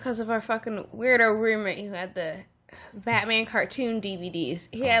know this because of our fucking weirdo roommate who had the Batman cartoon DVDs.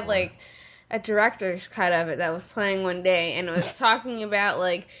 He had like a director's cut of it that was playing one day, and it was talking about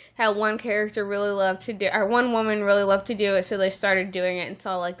like how one character really loved to do, or one woman really loved to do it, so they started doing it and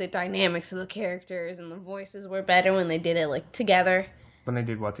saw like the dynamics of the characters, and the voices were better when they did it like together. When they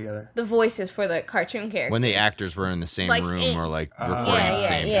did what together? The voices for the cartoon characters. When the actors were in the same Like, room or like recording yeah, at the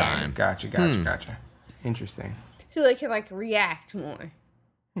same yeah. time. Gotcha. Interesting. So they could like react more.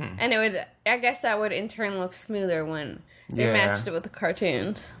 And I guess that would in turn look smoother when they matched it with the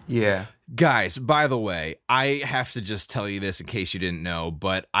cartoons. Yeah. Guys, by the way, I have to just tell you this in case you didn't know,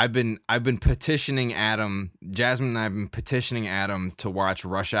 but I've been petitioning Adam, Jasmine and I have been petitioning Adam to watch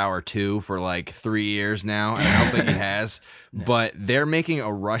Rush Hour 2 for like 3 years now, and I don't think he has, but they're making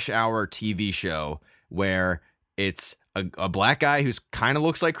a Rush Hour TV show where it's a black guy who's kind of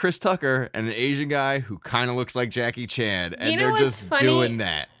looks like Chris Tucker and an Asian guy who kind of looks like Jackie Chan, and know they're what's just funny? doing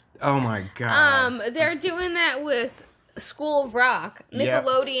that. Oh my god. They're doing that with School of Rock. Yep.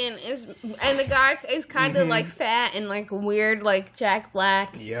 Nickelodeon is, and the guy is kind of like fat and like weird, like Jack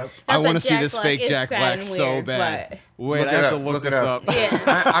Black. Yep. I Not want to that see Jack this Black fake is Jack fat Black and so weird, bad. but- Wait, Look I it have up, to look look it this up. up.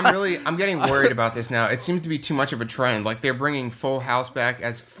 Yeah. I'm getting worried about this now. It seems to be too much of a trend. Like they're bringing Full House back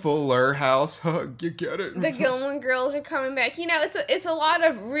as Fuller House. You get it? The Gilmore Girls are coming back. You know, it's a lot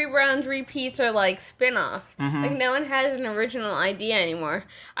of reruns, repeats, or like spin-offs. Like no one has an original idea anymore.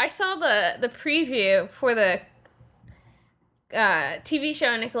 I saw the preview for the TV show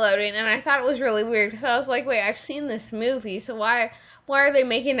on Nickelodeon, and I thought it was really weird because I was like, wait, I've seen this movie, so why are they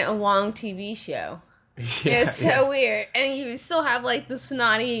making it a long TV show? It's so weird. And you still have like the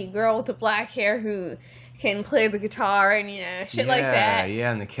snotty girl with the black hair who can play the guitar and shit like that.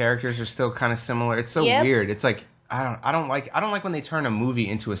 Yeah, and the characters are still kind of similar. It's so Yep. weird. It's like I don't like when they turn a movie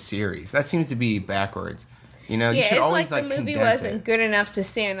into a series. That seems to be backwards. You know, you Yeah, should it's always like the movie condense wasn't it. good enough to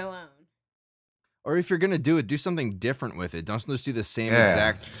stand alone. Or if you're gonna do it, do something different with it. Don't just do the same Yeah.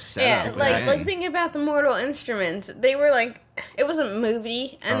 exact Yeah, setup. like think about the Mortal Instruments. They were like, it was a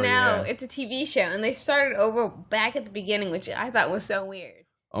movie, and Oh, now yeah. it's a TV show, and they started over back at the beginning, which I thought was so weird.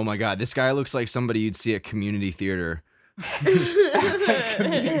 Oh my god, this guy looks like somebody you'd see at community theater.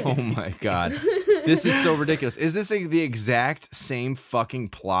 Oh my god, this is so ridiculous. Is this the exact same fucking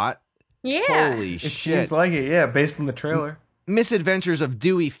plot? Yeah. Holy It shit! seems like it, yeah, based on the trailer. Misadventures of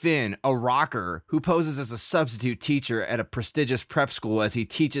Dewey Finn, a rocker who poses as a substitute teacher at a prestigious prep school as he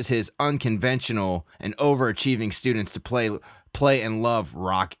teaches his unconventional and overachieving students to play and love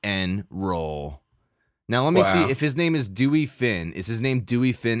rock and roll. Now let me Wow. see if his name is Dewey Finn. Is his name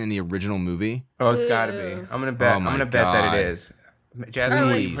Dewey Finn in the original movie? Oh, it's got to be. Ew. I'm gonna bet. Oh I'm my gonna bet that God. it is. Jasmine, Or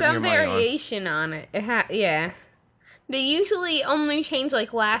what are like you putting your some money on? variation on it. Yeah. They usually only change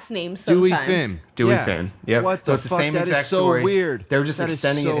like last names sometimes. Dewey Finn. Dewey Yeah. Finn. Yep. What So the it's the fuck? same That is exact so story. weird. They were just That is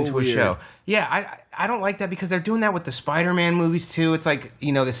extending so it into a weird. show. Yeah, I don't like that because they're doing that with the Spider-Man movies too. It's like,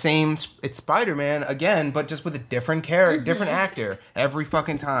 the same. It's Spider-Man again, but just with a different character, different actor every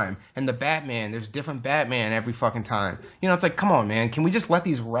fucking time. And the Batman, there's different Batman every fucking time. It's like, come on, man. Can we just let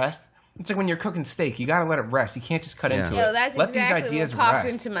these rest? It's like when you're cooking steak, you gotta let it rest. You can't just cut into it. Yo, that's let these exactly ideas what popped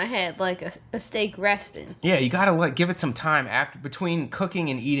rest. into my head, like a steak resting. Yeah, you gotta give it some time between cooking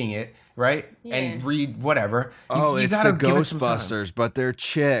and eating it, right? Yeah. And read whatever. Oh, you it's gotta the give it some time. Ghostbusters, but they're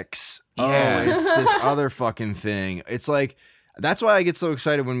chicks. Yeah. Oh, it's this other fucking thing. It's like that's why I get so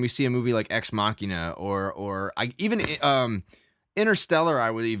excited when we see a movie like Ex Machina or I even Interstellar.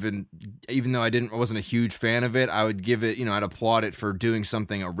 I would even though I wasn't a huge fan of it, I would give it. I'd applaud it for doing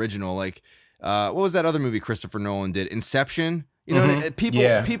something original. Like what was that other movie Christopher Nolan did? Inception.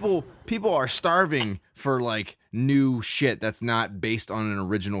 People are starving for like new shit that's not based on an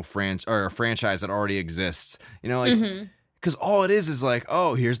original franchise that already exists. Because all it is like,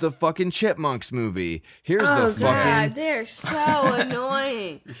 oh, here's the fucking Chipmunks movie. Here's the fucking. God, they're so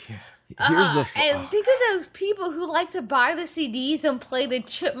annoying. Here's the. And think of those people who like to buy the CDs and play the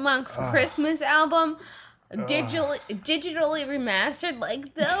Chipmunks Christmas album digitally remastered.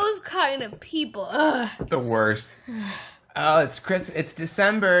 Like those kind of people. Ugh. The worst. Oh, it's Christmas. It's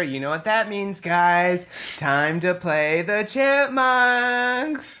December. You know what that means, guys? Time to play the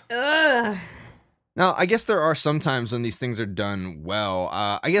Chipmunks. Ugh. Now, I guess there are some times when these things are done well.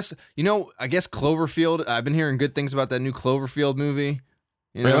 I guess Cloverfield. I've been hearing good things about that new Cloverfield movie.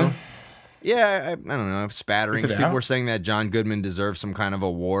 Really? Yeah, I don't know. Spatterings. Is it People out? were saying that John Goodman deserves some kind of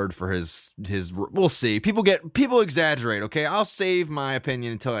award for his. We'll see. People exaggerate. Okay, I'll save my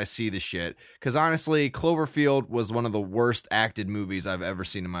opinion until I see the shit. Because honestly, Cloverfield was one of the worst acted movies I've ever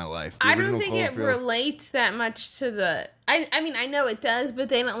seen in my life. The I don't original think it Cloverfield. relates that much to the. I mean, I know it does, but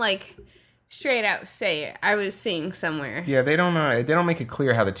they don't like straight out say it. I was seeing somewhere. Yeah, they don't make it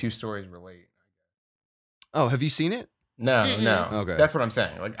clear how the two stories relate. Oh, have you seen it? No. Okay. That's what I'm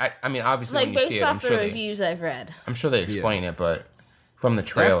saying. Like, I mean, obviously, Like when you see based it, off the reviews I've read. I'm sure they explain it, but from the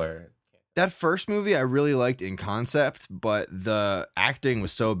trailer. That first movie I really liked in concept, but the acting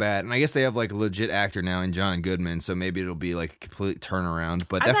was so bad. And I guess they have like a legit actor now in John Goodman, so maybe it'll be like a complete turnaround.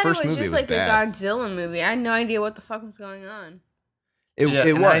 But I that thought first it was movie just was like bad. a Godzilla movie. I had no idea what the fuck was going on. It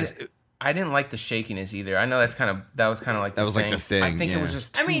and was. I didn't like the shakiness either. I know that was kind of like That was like the thing, I think it was yeah.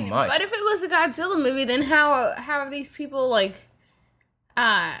 just too I mean, much. but if it was a Godzilla movie, then how are these people like?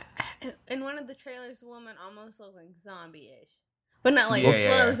 In one of the trailers, the woman almost looked like zombie-ish, but not like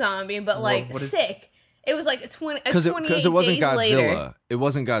slow zombie, but like what is- sick. It was like a 28 Because it wasn't days Godzilla. later. It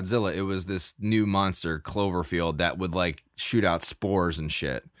wasn't Godzilla. It was this new monster, Cloverfield, that would like shoot out spores and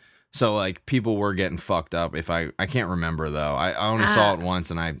shit. So like people were getting fucked up. If I can't remember though. I only saw it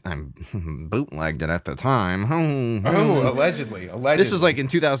once and I bootlegged it at the time. allegedly. This was like in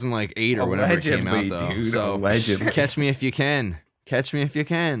 2008 or whenever it came out Allegedly, though. dude, So allegedly. catch me if you can. Catch me if you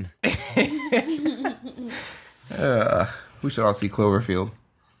can. We should all see Cloverfield.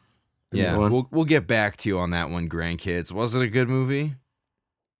 Yeah, One. we'll get back to you on that one, grandkids. Was it a good movie?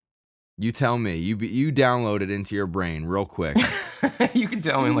 You tell me. You download it into your brain real quick. You can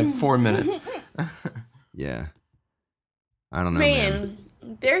tell me in like 4 minutes. Yeah. I don't know, man.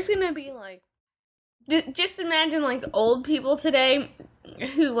 Man, there's gonna be like, just imagine like old people today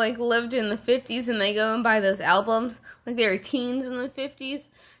who like lived in the 50s and they go and buy those albums. Like they were teens in the 50s,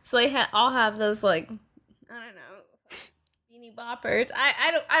 so they all have those like, I don't know, Beanie Boppers.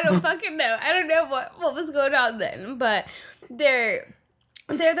 I don't fucking know. I don't know what was going on then, but they're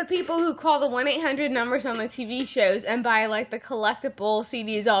the people who call the 1-800 numbers on the TV shows and buy like the collectible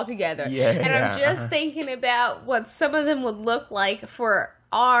CDs all together. Yeah. And I'm just thinking about what some of them would look like for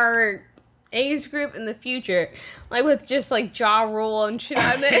our age group in the future, like with just like Ja Rule and shit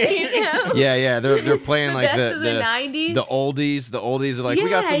on it, you know? Yeah, they're playing The like best of the 90s. the oldies. The oldies are like, we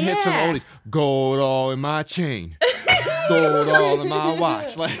got Yeah, some hits from the yeah. oldies. Gold all in my chain. Gold all in my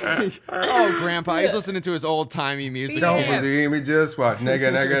watch. Like, oh, Grandpa, he's listening to his old timey music. Don't again. believe me, just watch.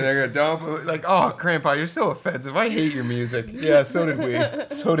 Nigga. Don't believe. Like, oh, Grandpa, you're so offensive. I hate your music. Yeah, so did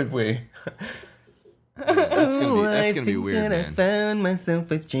we. That's gonna be weird, I man. found myself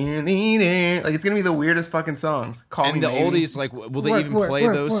a cheerleader. Like, it's gonna be the weirdest fucking songs. Call me And the maybe. oldies, like, will they even play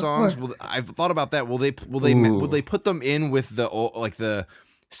those songs? I've thought about that. Will they put them in with the like the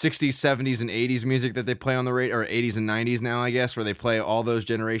 60s, 70s, and 80s music that they play on the radio, or 80s and 90s now, I guess, where they play all those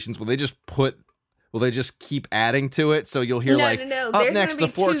generations? Will they just put Will they just keep adding to it? So you'll hear No. up There's next gonna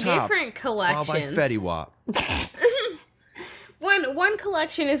the be Four two Tops, different followed by collections. Fetty Wap. One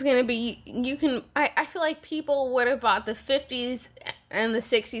collection is going to be, you can, I feel like people would have bought the 50s and the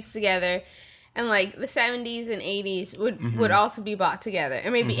 60s together, and like the 70s and 80s would also be bought together,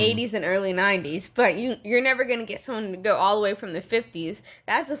 and maybe 80s and early 90s, but you're never going to get someone to go all the way from the 50s.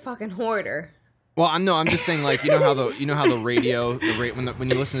 That's a fucking hoarder. Well, I'm just saying, like, you know how the radio, when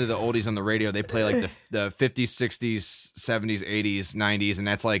you listen to the oldies on the radio, they play like the 50s, 60s, 70s, 80s, 90s, and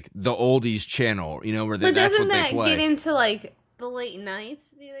that's like the oldies channel, you know, where But that's doesn't what they that play. get into like the late nights?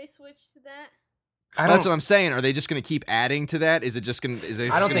 Do they switch to that? That's what I'm saying. Are they just going to keep adding to that? Is it just going?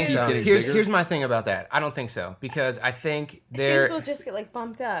 I don't think keep so. getting Here's bigger? my thing about that. I don't think so because I think Things will just get like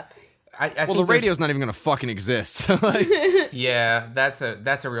bumped up. I Well, think the radio's not even going to fucking exist. Like, Yeah, that's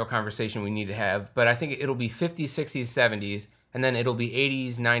a real conversation we need to have. But I think it'll be 50s, 60s, 70s, and then it'll be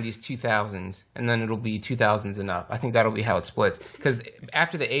 80s, 90s, 2000s, and then it'll be 2000s and up. I think that'll be how it splits. Because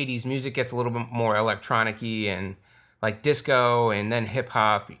after the 80s, music gets a little bit more electronic-y and like disco, and then hip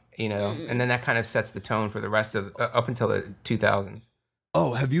hop, you know, and then that kind of sets the tone for the rest of up until the 2000s.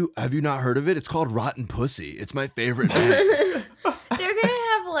 oh, have you not heard of it? It's called Rotten Pussy. It's my favorite band. They're gonna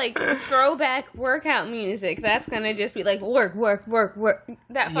have like throwback workout music. That's gonna just be like work.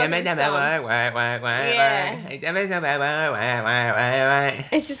 That fucking song.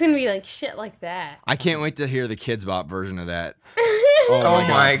 It's just gonna be like shit like that. I can't wait to hear the Kids Bop version of that. Oh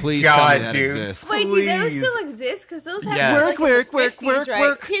my Please God, tell me that dude. exists. Wait, do those Please. still exist? Because those have Yes. like, in the 50s,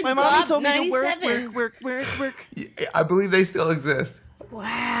 right? Kids My mommy Bop, told me to 97. work. I believe they still exist.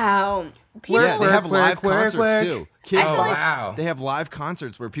 Wow. People, Yeah, they have Work, live work, concerts work. too. Kids Oh, Bop, wow. They have live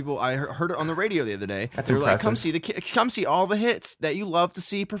concerts where people. I heard it on the radio the other day. That's they were like, impressive. come see all the hits that you love to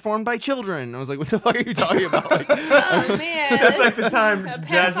see performed by children. And I was like, what the fuck are you talking about? Like, oh man, That's like the time a Jasmine and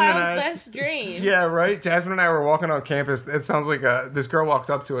pedophile's I. best dream. Yeah, right. Jasmine and I were walking on campus. It sounds like this girl walks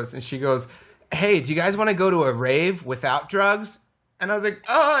up to us and she goes, "Hey, do you guys want to go to a rave without drugs?" And I was like,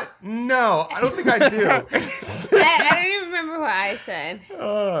 no, I don't think I do." I don't even remember what I said.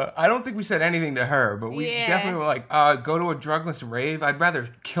 I don't think we said anything to her, but we Yeah. definitely were like, go to a drugless rave? I'd rather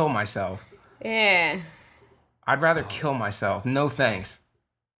kill myself. Yeah. I'd rather kill myself. No thanks.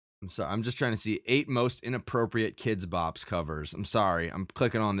 I'm sorry. I'm just trying to see 8 most inappropriate Kids Bops covers. I'm sorry. I'm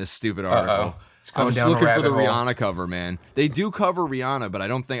clicking on this stupid article. It's I going was down a looking for the rabbit hole. Rihanna cover, man. They do cover Rihanna, but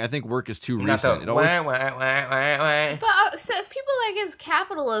I think work is too Not recent. the It always But so if people are against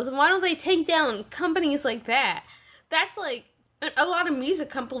capitalism, why don't they take down companies like that? That's like a lot of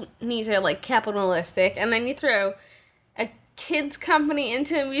music companies are like capitalistic, and then you throw a kids company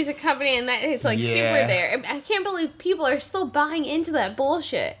into a music company, and that it's like super Yeah. there. I can't believe people are still buying into that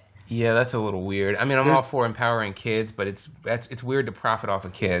bullshit. Yeah, that's a little weird. I mean, I'm all for empowering kids, but it's weird to profit off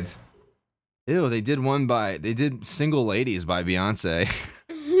of kids. Ew, they did Single Ladies by Beyonce.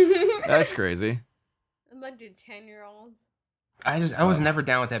 That's crazy. A bunch of 10-year-olds. I was never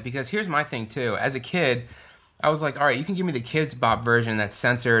down with that because here's my thing too. As a kid, I was like, all right, you can give me the Kids Bop version that's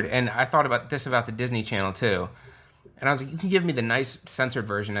censored, and I thought about the Disney Channel too. And I was like, you can give me the nice censored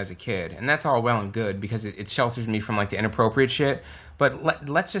version as a kid, and that's all well and good because it shelters me from like the inappropriate shit. But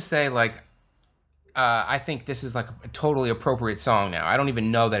let's just say like, I think this is like a totally appropriate song now. I don't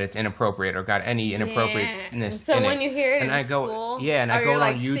even know that it's inappropriate or got any inappropriateness. So in when it. you hear it and in I go, school, yeah, and I or go you're on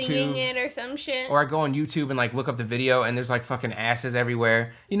like YouTube singing it or some shit. or I go on YouTube and like look up the video and there's like fucking asses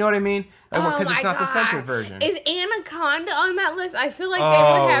everywhere. You know what I mean? Like, Oh because it's my not the God. censored version. Is Anaconda on that list? I feel like they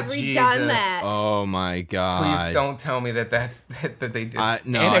Oh, would have redone Jesus. that. Oh my god. Please don't tell me that they did.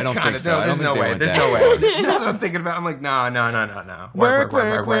 No, I don't think so. I don't There's think no they way. went There's that no way. That's what I'm thinking about. I'm like, no. Work.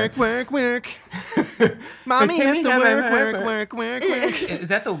 Mommy has to work. Is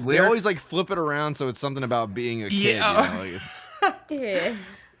that the They lyric? always like flip it around so it's something about being a kid. Yeah. You know? Like, it's- Yeah.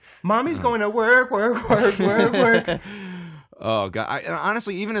 Mommy's going to work. oh god. And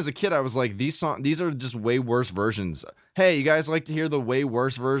honestly, even as a kid, I was like, these are just way worse versions. Hey, you guys like to hear the way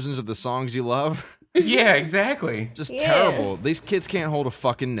worse versions of the songs you love? Yeah, exactly. Just Yeah. terrible. These kids can't hold a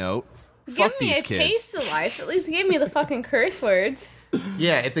fucking note. Give Fuck me these a kids. taste of life. At least give me the fucking curse words.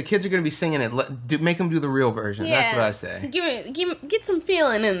 Yeah, if the kids are going to be singing it, make them do the real version. Yeah. That's what I say. Get some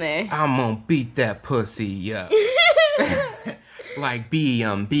feeling in there. I'm gonna beat that pussy up. Like Beat the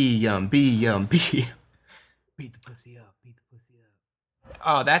pussy up. Beat the pussy up.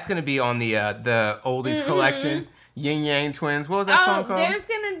 Oh, that's gonna be on the oldies collection. Yin Yang Twins. What was that song called? There's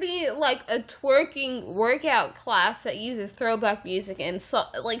gonna be like a twerking workout class that uses throwback music and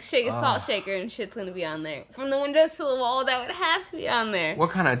like shake a salt shaker and shit's gonna be on there. From the windows to the wall, that would have to be on there. What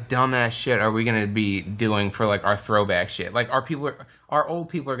kind of dumbass shit are we gonna be doing for like our throwback shit? Like our old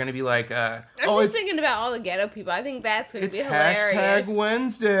people are gonna be like, I'm just thinking about all the ghetto people. I think that's gonna be hilarious. Hashtag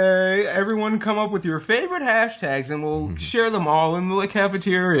Wednesday. Everyone come up with your favorite hashtags and we'll share them all in the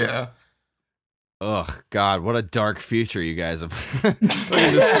cafeteria. Ugh, God, what a dark future you guys have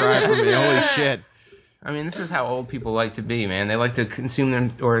described for me. Holy shit. I mean, this is how old people like to be, man. They like to consume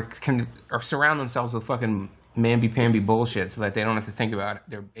them or surround themselves with fucking mamby-pamby bullshit so that they don't have to think about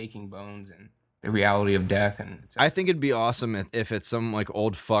their aching bones and the reality of death. And I think it'd be awesome if at some like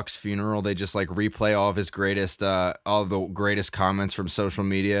old fuck's funeral they just like replay all of his greatest, all the greatest comments from social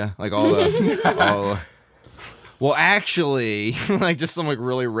media, like all the. Well, actually, like just some like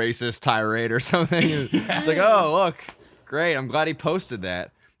really racist tirade or something. It's like, oh, look, great. I'm glad he posted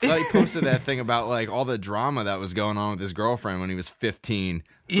that. Glad he posted that thing about like all the drama that was going on with his girlfriend when he was 15.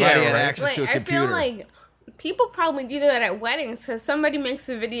 Glad he had access to a computer. I feel like people probably do that at weddings because somebody makes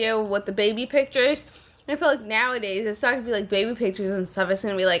a video with the baby pictures. I feel like nowadays it's not going to be like baby pictures and stuff. It's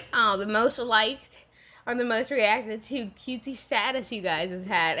going to be like, oh, the most liked or the most reacted to cutesy status you guys has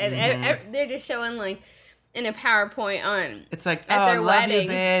had. And they're just showing like in a PowerPoint on. It's like, oh, I love you,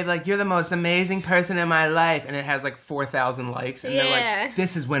 babe. Like, you're the most amazing person in my life. And it has like 4,000 likes. And they're like,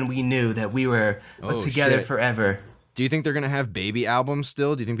 this is when we knew that we were together forever. Do you think they're going to have baby albums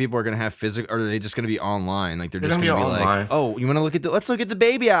still? Do you think people are going to have physical, or are they just going to be online? Like, they're just going to be like, oh, you want to look at let's look at the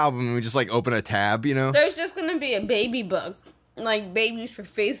baby album. And we just like open a tab, you know? There's just going to be a baby book. Like, babies for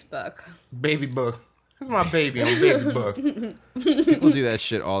Facebook. Baby book. That's my baby on Baby Book. People do that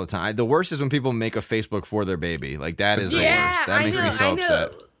shit all the time. The worst is when people make a Facebook for their baby. Like, that is the worst. That makes me so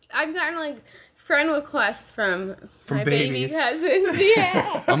upset. I've gotten, like, friend requests from my baby cousins.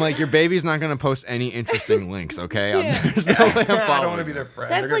 Yeah. I'm like, your baby's not going to post any interesting links, okay? There's no way I'm following. I don't want to be their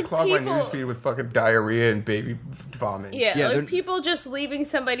friend. They're going to clog my newsfeed with fucking diarrhea and baby vomit. Yeah, like people just leaving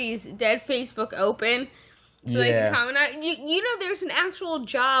somebody's dead Facebook open. So they can comment on it. You know, there's an actual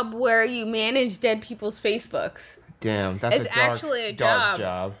job where you manage dead people's Facebooks. Damn, that's actually a dark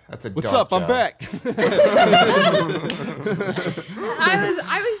job. That's a What's dark up? I'm back.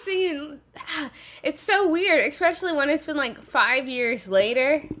 I was thinking, it's so weird, especially when it's been like 5 years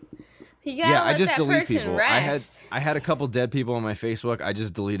later. You gotta let that person rest. I had a couple dead people on my Facebook. I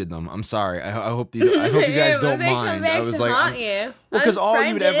just deleted them. I'm sorry. I hope you guys don't mind. I was like, because all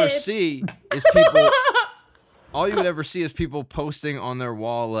you would ever see is people. All you would ever see is people posting on their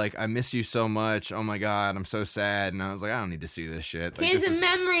wall, like, I miss you so much. Oh, my God, I'm so sad. And I was like, I don't need to see this shit. Like, here's a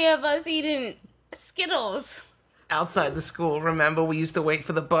memory of us eating Skittles. Outside the school, remember we used to wait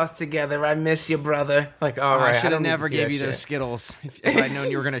for the bus together. I miss you, brother. Like, all right. I should have never gave you those Skittles if I'd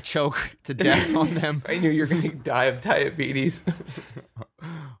known you were going to choke to death on them. I knew you were going to die of diabetes.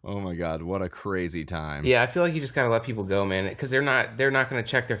 Oh my God, what a crazy time. Yeah, I feel like you just gotta let people go, man, because they're not gonna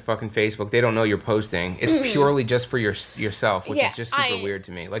check their fucking Facebook. They don't know you're posting. It's purely just for yourself, which is just super weird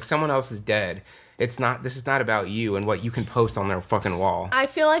to me. Like, someone else is dead. This is not about you and what you can post on their fucking wall. I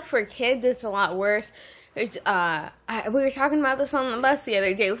feel like for kids it's a lot worse. We were talking about this on the bus the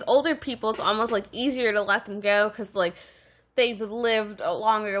other day. With older people, it's almost like easier to let them go because like they've lived a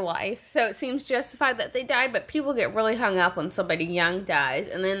longer life, so it seems justified that they died, but people get really hung up when somebody young dies,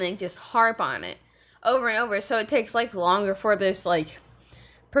 and then they just harp on it over and over, so it takes, like, longer for this, like,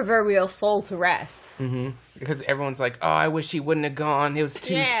 proverbial soul to rest. Mm-hmm. Because everyone's like, oh, I wish he wouldn't have gone, it was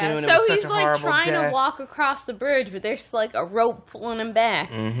too soon, it was such a horrible death. So he's, like, trying to walk across the bridge, but there's, like, a rope pulling him back.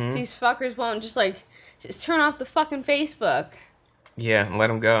 Mm-hmm. These fuckers won't just turn off the fucking Facebook. Yeah, and let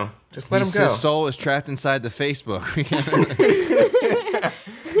him go. Just let him go. His soul is trapped inside the Facebook.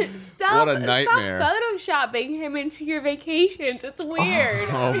 Stop! What a nightmare! Stop photoshopping him into your vacations. It's weird.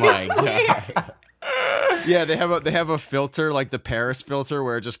 Oh my God! Yeah, they have a filter like the Paris filter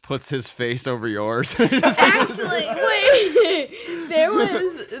where it just puts his face over yours. Actually, wait.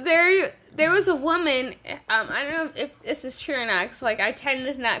 There was a woman. I don't know if this is true or not, because like I tend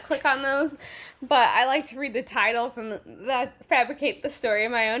to not click on those, but I like to read the title from that fabricate the story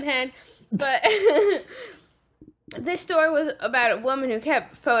in my own head. But this story was about a woman who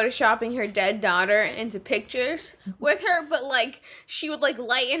kept photoshopping her dead daughter into pictures with her, but like she would like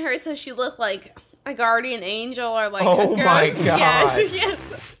lighten her so she looked like a guardian angel or like a ghost. My God!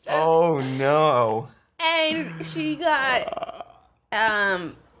 Yes. Oh no! And she got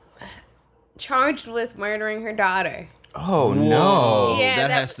charged with murdering her daughter. Oh no! Yeah,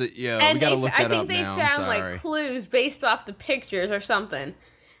 that has to. Yeah, we gotta look that up now. I think they found like clues based off the pictures or something.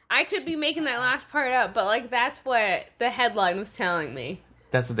 I could be making that last part up, but like that's what the headline was telling me.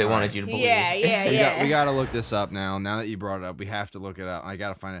 That's what they wanted you to believe. Yeah. We got to look this up now. Now that you brought it up, we have to look it up. I got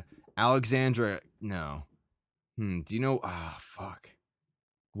to find it. Alexandra, no. Do you know? Ah, fuck.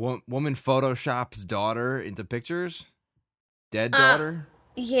 Woman photoshops daughter into pictures? Dead daughter?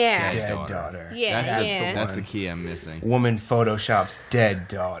 Yeah. Dead daughter. Yeah, That's the key I'm missing. Woman photoshops dead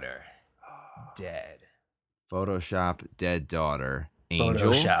daughter. Dead. Photoshop dead daughter.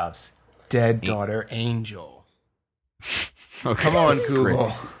 Angel? Photoshops dead daughter angel. Okay. Come on,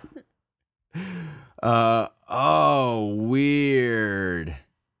 Google. Weird.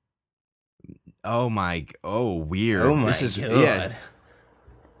 Weird. Oh my This is God. yeah.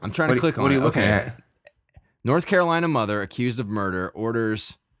 I'm trying to click on it. What are you looking Okay. at? North Carolina mother accused of murder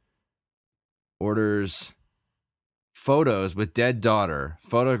orders photos with dead daughter.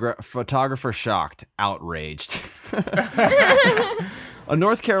 Photographer shocked, outraged. A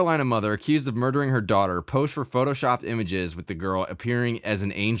North Carolina mother accused of murdering her daughter posed for photoshopped images with the girl appearing as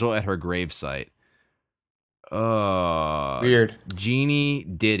an angel at her gravesite. Weird. Jeannie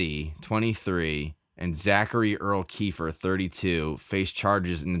Diddy, 23, and Zachary Earl Kiefer, 32, face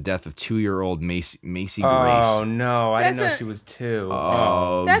charges in the death of 2-year-old Macy Grace. Oh no, I didn't know That's she was 2.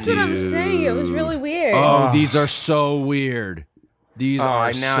 Oh, That's what I'm dude. saying. It was really weird. Oh, these are so weird. These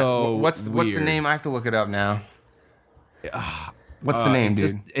are so what's the weird. name? I have to look it up now. What's the name,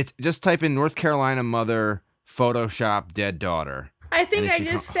 dude? Just type in North Carolina mother Photoshop dead daughter. I think And I it should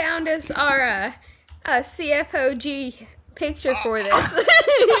just found us our CFOG picture for this.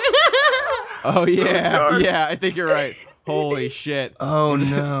 Oh yeah, dark. yeah. I think you're right. Holy shit. Oh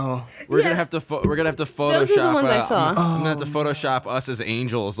no. We're gonna have to Photoshop. Those are the ones I saw. I'm gonna have to Photoshop us as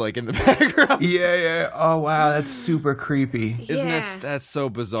angels, like in the background. Yeah. Oh wow, that's super creepy. Isn't Yeah. that's so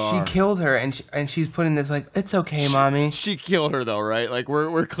bizarre? She killed her, and she's putting this like, it's okay, mommy. She killed her though, right? Like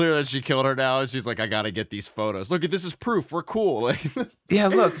we're clear that she killed her now. And she's like, I gotta get these photos. Look, this is proof. We're cool. Like, Yeah,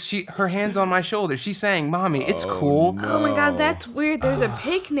 look, her hands on my shoulder. She's saying, "Mommy, it's cool." no. Oh my god, that's weird. There's a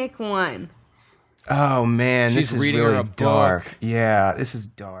picnic one. Oh man, She's this is reading her really a book. dark. Yeah, this is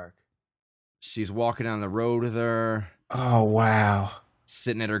dark. She's walking down the road with her, Oh wow.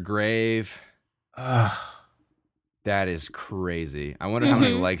 sitting at her grave. Ugh. That is crazy. I wonder how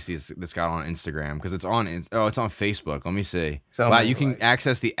many likes this got on Instagram, because it's on it's on Facebook. Let me see. So wow, many you can likes.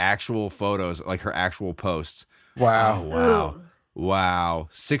 access the actual photos, like her actual posts. Wow. Wow. Wow.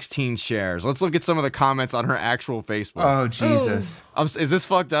 16 shares. Let's look at some of the comments on her actual Facebook. Oh Jesus. Is this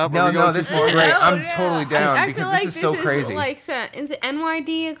fucked up? Are No, we going this too is far? great. I'm No. totally down I because feel this like is so crazy. Like, is it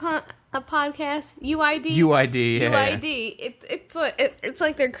NYD a podcast? UID. UID. Yeah. UID. It's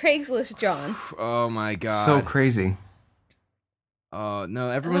like their Craigslist, John. Oh my god. So crazy. Oh no,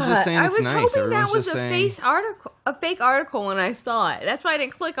 everyone's just saying it's I was nice. hoping Everyone's that was just a saying fake article when I saw it. That's why I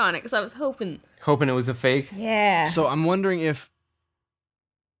didn't click on it, because I was hoping. Hoping it was a fake. Yeah. So I'm wondering if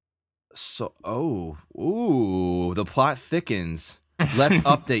the plot thickens. Let's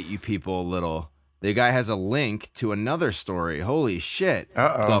update you people a little. The guy has a link to another story. Holy shit.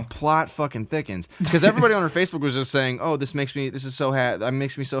 Uh-oh. The plot fucking thickens. Because everybody on her Facebook was just saying, "Oh, that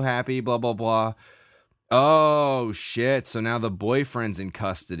makes me so happy, blah blah blah." Oh shit. So now the boyfriend's in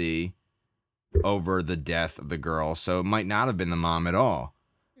custody over the death of the girl. So it might not have been the mom at all.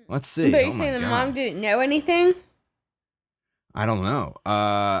 Let's see. But Oh you're my saying the God. mom didn't know anything? I don't know.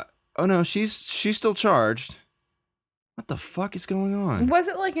 Oh no, she's still charged. What the fuck is going on? Was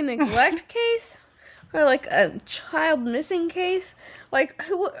it like a neglect case? Or like a child missing case? Like,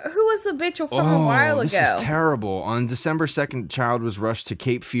 who was the bitch from a while ago? This is terrible. On December 2nd, child was rushed to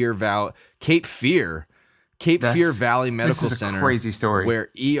Cape Fear Valley Medical This is a Center. crazy story. Where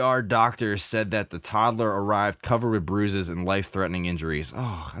ER doctors said that the toddler arrived covered with bruises and life-threatening injuries.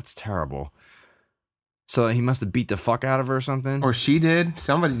 Oh, that's terrible. So he must have beat the fuck out of her or something? Or she did.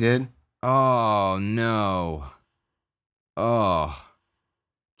 Somebody did. Oh, no. Oh.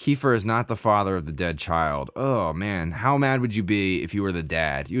 Kiefer is not the father of the dead child. Oh, man. How mad would you be if you were the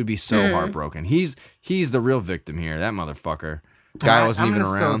dad? You would be so heartbroken. He's the real victim here, that motherfucker. Guy wasn't even I'm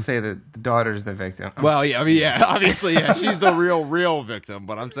gonna around. still say that the daughter's the victim. Well, yeah, I mean, yeah, obviously, yeah, she's the real victim.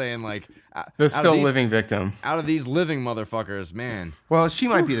 But I'm saying, like, the out still of these- living victim. out of these living motherfuckers, man. Well, she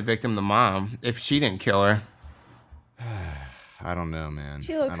might be the victim, the mom, if she didn't kill her. I don't know, man.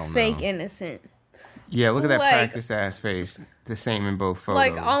 She I looks don't fake know. innocent. Yeah, look at that Like- practiced ass face. The same in both photos.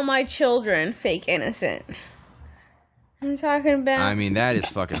 Like all my children, fake innocent. I'm talking about. I mean, that is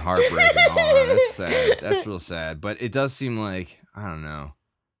fucking heartbreaking. That's sad. That's real sad. But it does seem like, I don't know.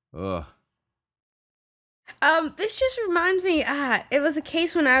 Ugh. This just reminds me. It was a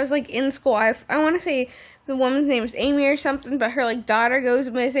case when I was like in school. I want to say the woman's name is Amy or something, but her like daughter goes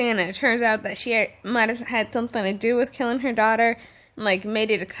missing, and it turns out that she might have had something to do with killing her daughter. like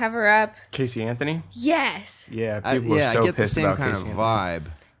made it a cover up. Casey Anthony? Yes. Yeah, people were so I get the pissed same about kind Casey of Anthony.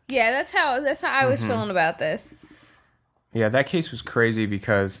 vibe. Yeah, that's how I was feeling about this. Yeah, that case was crazy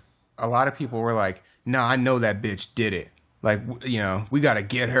because a lot of people were like, "Nah, I know that bitch did it. Like, we got to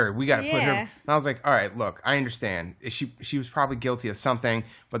get her. We got to put her." And I was like, "All right, look, I understand. She was probably guilty of something,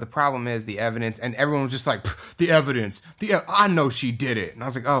 but the problem is the evidence." And everyone was just like, "The evidence. I know she did it." And I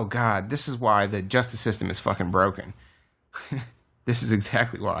was like, "Oh God, this is why the justice system is fucking broken." This is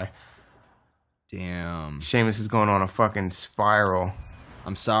exactly why. Damn. Seamus is going on a fucking spiral.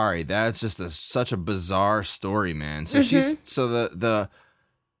 I'm sorry. That's just such a bizarre story, man. So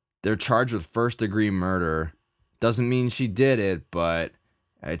they're charged with first-degree murder. Doesn't mean she did it, but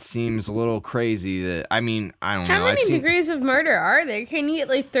it seems a little crazy that, I don't know. How many degrees of murder are there? Can you get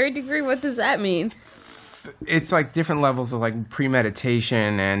like third degree? What does that mean? It's like different levels of like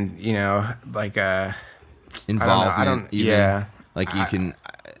premeditation and, like involvement. I don't even. Yeah. Like you can.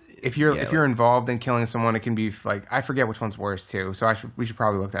 If you're involved in killing someone, it can be like, I forget which one's worse too. So we should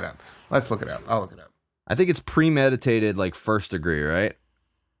probably look that up. Let's look it up. I'll look it up. I think it's premeditated, like first degree, right?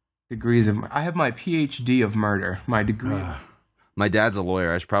 Degrees of. I have my PhD of murder. My degree. My dad's a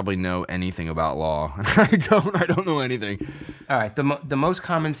lawyer. I should probably know anything about law. I don't know anything. All right. The most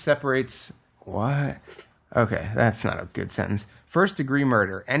common separates what? Okay, that's not a good sentence. First degree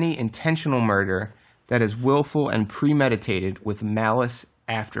murder, any intentional murder that is willful and premeditated with malice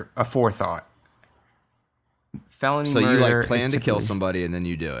aforethought. Felony so murder. So you like plan to kill somebody and then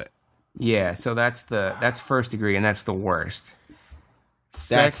you do it. Yeah. So that's first degree, and that's the worst.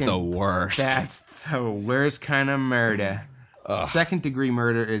 That's the worst. That's the worst kind of murder. Second degree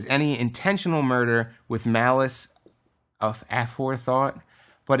murder is any intentional murder with malice of aforethought,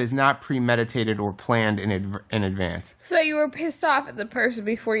 but is not premeditated or planned in advance. So you were pissed off at the person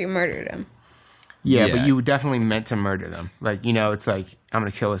before you murdered him. Yeah, but you definitely meant to murder them. Like, it's like, I'm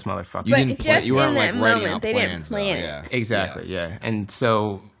going to kill this motherfucker. You didn't plan. You weren't like writing moment, out they plans. Didn't plan it. Yeah. Exactly, yeah. And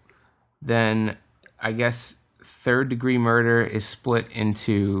so then I guess third degree murder is split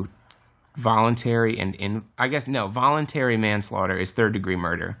into voluntary and voluntary manslaughter is third degree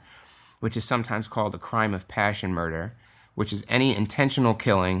murder, which is sometimes called a crime of passion murder, which is any intentional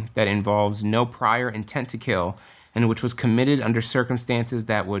killing that involves no prior intent to kill and which was committed under circumstances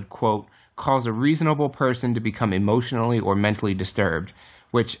that would, quote, cause a reasonable person to become emotionally or mentally disturbed,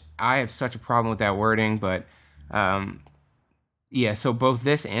 which I have such a problem with that wording, but so both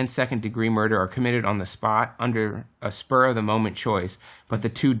this and second degree murder are committed on the spot under a spur of the moment choice, but the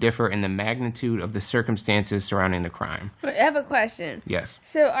two differ in the magnitude of the circumstances surrounding the crime. I have a question. Yes.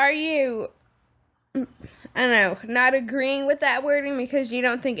 So are you, not agreeing with that wording because you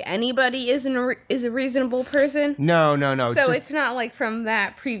don't think anybody is a reasonable person? No. So it's not like from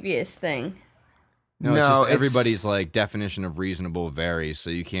that previous thing. No, it's just everybody's like definition of reasonable varies,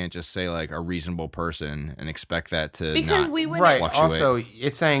 so you can't just say like a reasonable person and expect that to because not we would right. fluctuate. Also,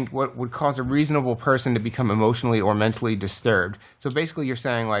 it's saying what would cause a reasonable person to become emotionally or mentally disturbed. So basically, you're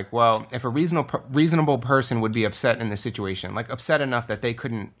saying like, well, if a reasonable person would be upset in this situation, like upset enough that they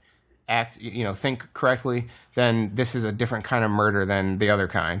couldn't act, think correctly, then this is a different kind of murder than the other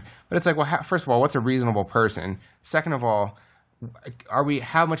kind. But it's like, well, first of all, what's a reasonable person? Second of all,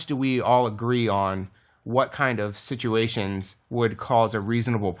 how much do we all agree on what kind of situations would cause a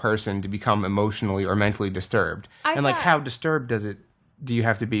reasonable person to become emotionally or mentally disturbed? How disturbed do you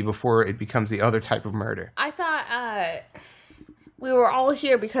have to be before it becomes the other type of murder? I thought we were all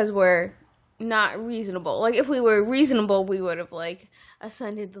here because we're not reasonable. Like, if we were reasonable, we would have,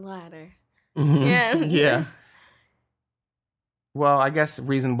 ascended the ladder. Mm-hmm. Yeah. Yeah. Well, I guess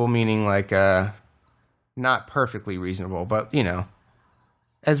reasonable meaning, not perfectly reasonable, but,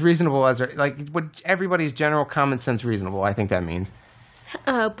 as reasonable as, what everybody's general common sense reasonable, I think that means.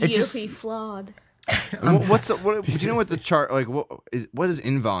 Beautifully flawed. Do you know what the chart what is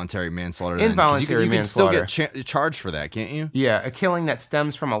involuntary manslaughter? Then? Involuntary manslaughter. You can still get charged for that, can't you? Yeah, a killing that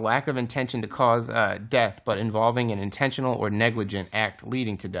stems from a lack of intention to cause death, but involving an intentional or negligent act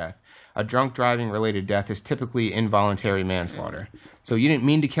leading to death. A drunk driving related death is typically involuntary manslaughter. So you didn't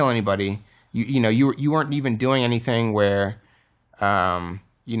mean to kill anybody. You weren't even doing anything where, you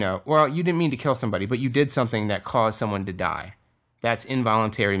didn't mean to kill somebody, but you did something that caused someone to die. That's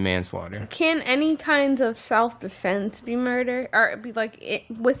involuntary manslaughter. Can any kinds of self-defense be murder? Or be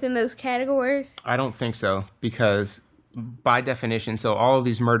within those categories? I don't think so, because by definition, so all of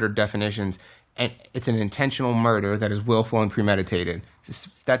these murder definitions, and it's an intentional murder that is willful and premeditated.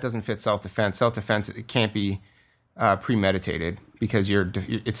 That doesn't fit self-defense. Self-defense, it can't be premeditated because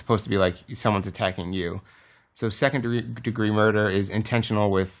it's supposed to be like someone's attacking you. So second degree murder is intentional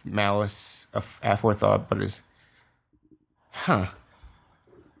with malice aforethought, but is...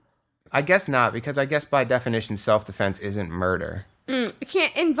 I guess not, because I guess by definition, self-defense isn't murder.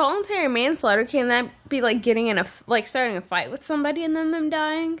 Can't involuntary manslaughter? Can that be like getting in starting a fight with somebody and then them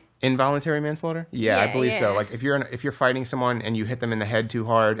dying? Involuntary manslaughter? Yeah, I believe so. Like if you're fighting someone and you hit them in the head too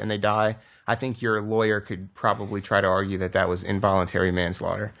hard and they die, I think your lawyer could probably try to argue that was involuntary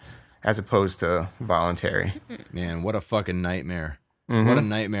manslaughter, as opposed to voluntary. Man, what a fucking nightmare. Mm-hmm. What a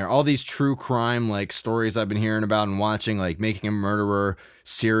nightmare. All these true crime like stories I've been hearing about and watching, like Making a Murderer,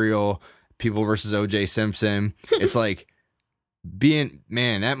 Serial, People versus O.J. Simpson. It's like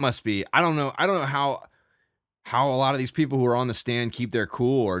that must be, I don't know how a lot of these people who are on the stand keep their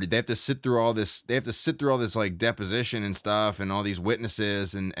cool, or do they have to sit through all this like deposition and stuff and all these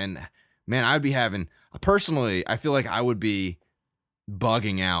witnesses and man, I would be personally, I feel like I would be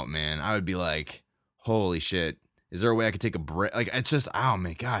bugging out, man. I would be like, holy shit. Is there a way I could take a break? Like, it's just, oh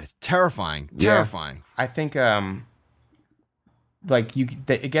my God, it's terrifying. Terrifying. Yeah. I think,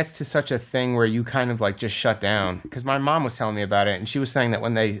 it gets to such a thing where you kind of like just shut down. Because my mom was telling me about it, and she was saying that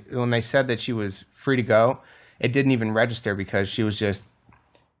when they said that she was free to go, it didn't even register because she was just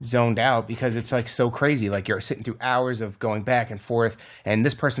zoned out, because it's like so crazy. Like you're sitting through hours of going back and forth, and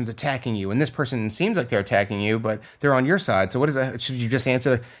this person's attacking you, and this person seems like they're attacking you, but they're on your side. So what is that? Should you just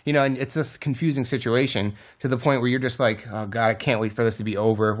answer? And it's this confusing situation to the point where you're just like, oh God, I can't wait for this to be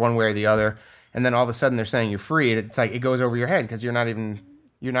over, one way or the other. And then all of a sudden they're saying you're free, and it's like it goes over your head because you're not even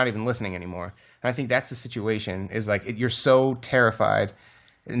listening anymore. And I think that's the situation. Is like you're so terrified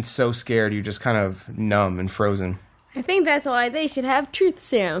and so scared, you're just kind of numb and frozen. I think that's why they should have truth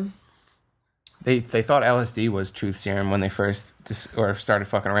serum. They thought LSD was truth serum when they first started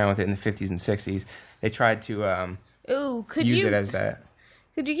fucking around with it in the 50s and 60s. They tried to use it as that.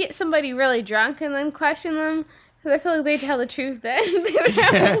 Could you get somebody really drunk and then question them? Because I feel like they tell the truth then.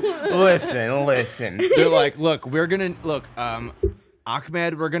 Listen. They're like, look, Ahmed,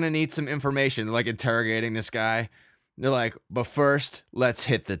 we're going to need some information. They're like interrogating this guy. They're like, but first, let's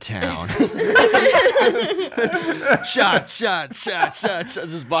hit the town. Shot.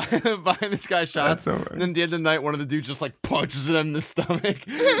 Just buying this guy shots. So right. And then at the end of the night, one of the dudes just like punches him in the stomach.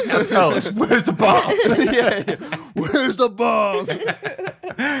 Now tell us, where's the bomb? Yeah. Where's the bomb?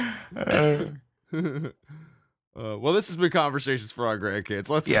 Well, this has been Conversations for Our Grandkids.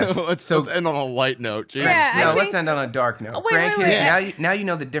 Let's end on a light note. James. Yeah, let's end on a dark note. Wait. Now you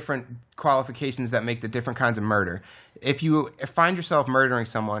know the different qualifications that make the different kinds of murder. If you find yourself murdering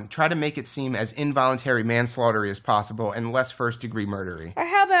someone, try to make it seem as involuntary manslaughter as possible and less first-degree murdery. Or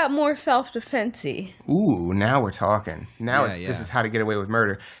how about more self-defense-y? Ooh, now we're talking. This is how to get away with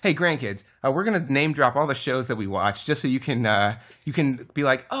murder. Hey, grandkids, we're going to name drop all the shows that we watch just so you can be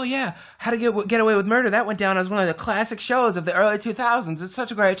like, oh yeah, How to Get Away with Murder. That went down as one of the classic shows of the early 2000s. It's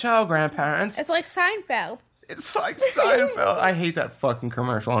such a great show, grandparents. It's like Seinfeld. I hate that fucking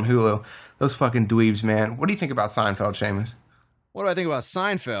commercial on Hulu. Those fucking dweebs, man. What do you think about Seinfeld, Seamus? What do I think about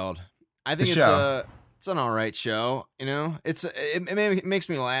Seinfeld? I think it's an all right show. It makes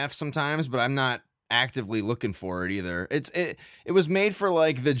me laugh sometimes, but I'm not actively looking for it either. It was made for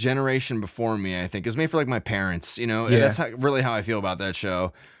like the generation before me. I think it was made for like my parents. That's really how I feel about that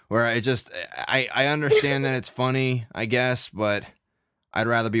show. Where I understand that it's funny, I guess, but I'd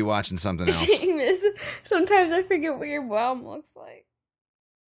rather be watching something else. Sometimes I forget what your mom looks like.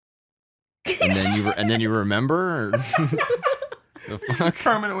 And then you remember? Or the fuck?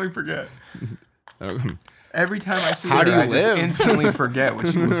 Permanently forget. Every time I see her, I just instantly forget what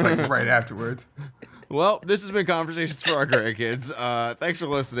she looks like right afterwards. Well, this has been Conversations for Our Grandkids. Thanks for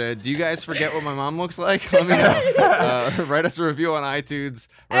listening. Do you guys forget what my mom looks like? Let me know. Write us a review on iTunes.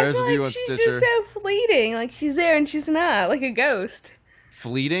 Write us a review on Stitcher. She's just so fleeting. Like she's there and she's not. Like a ghost.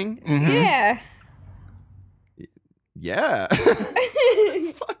 Fleeting? Mm-hmm. Yeah. Yeah.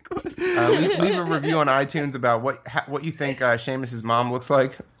 Leave a review on iTunes about what you think Seamus's mom looks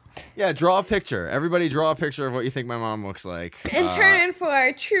like. Yeah, draw a picture. Everybody draw a picture of what you think my mom looks like. And turn in for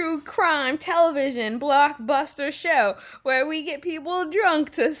our true crime television blockbuster show where we get people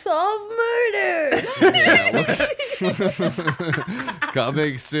drunk to solve murders.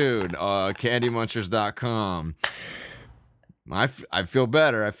 Coming soon. CandyMunchers.com. I feel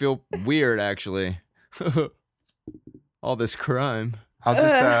better. I feel weird, actually. All this crime. I'll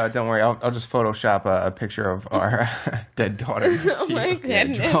just don't worry. I'll just Photoshop a picture of our dead daughter. Oh my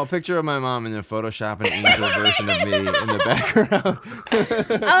goodness! Yeah, draw a picture of my mom and then Photoshop an angel version of me in the background.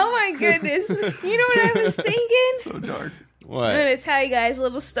 Oh my goodness! You know what I was thinking? So dark. What? I'm gonna tell you guys a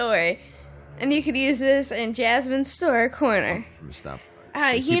little story, and you could use this in Jasmine's story corner. Let me stop.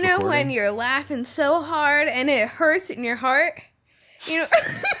 You know when you're laughing so hard and it hurts in your heart? You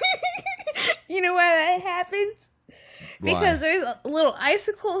know why that happens? Because there's little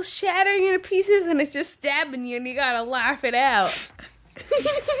icicles shattering into pieces and it's just stabbing you and you gotta laugh it out.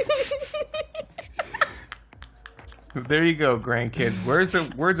 There you go, grandkids. Where's the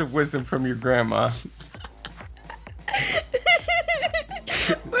words of wisdom from your grandma?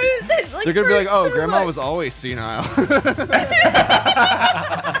 What is this? Like, they're gonna be like, "Oh, Grandma was always senile."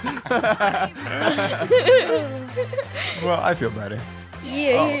 Well, I feel better.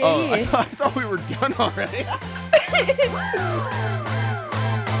 Yeah. I thought we were done already. Let's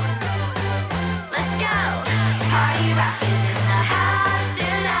go! Party rock!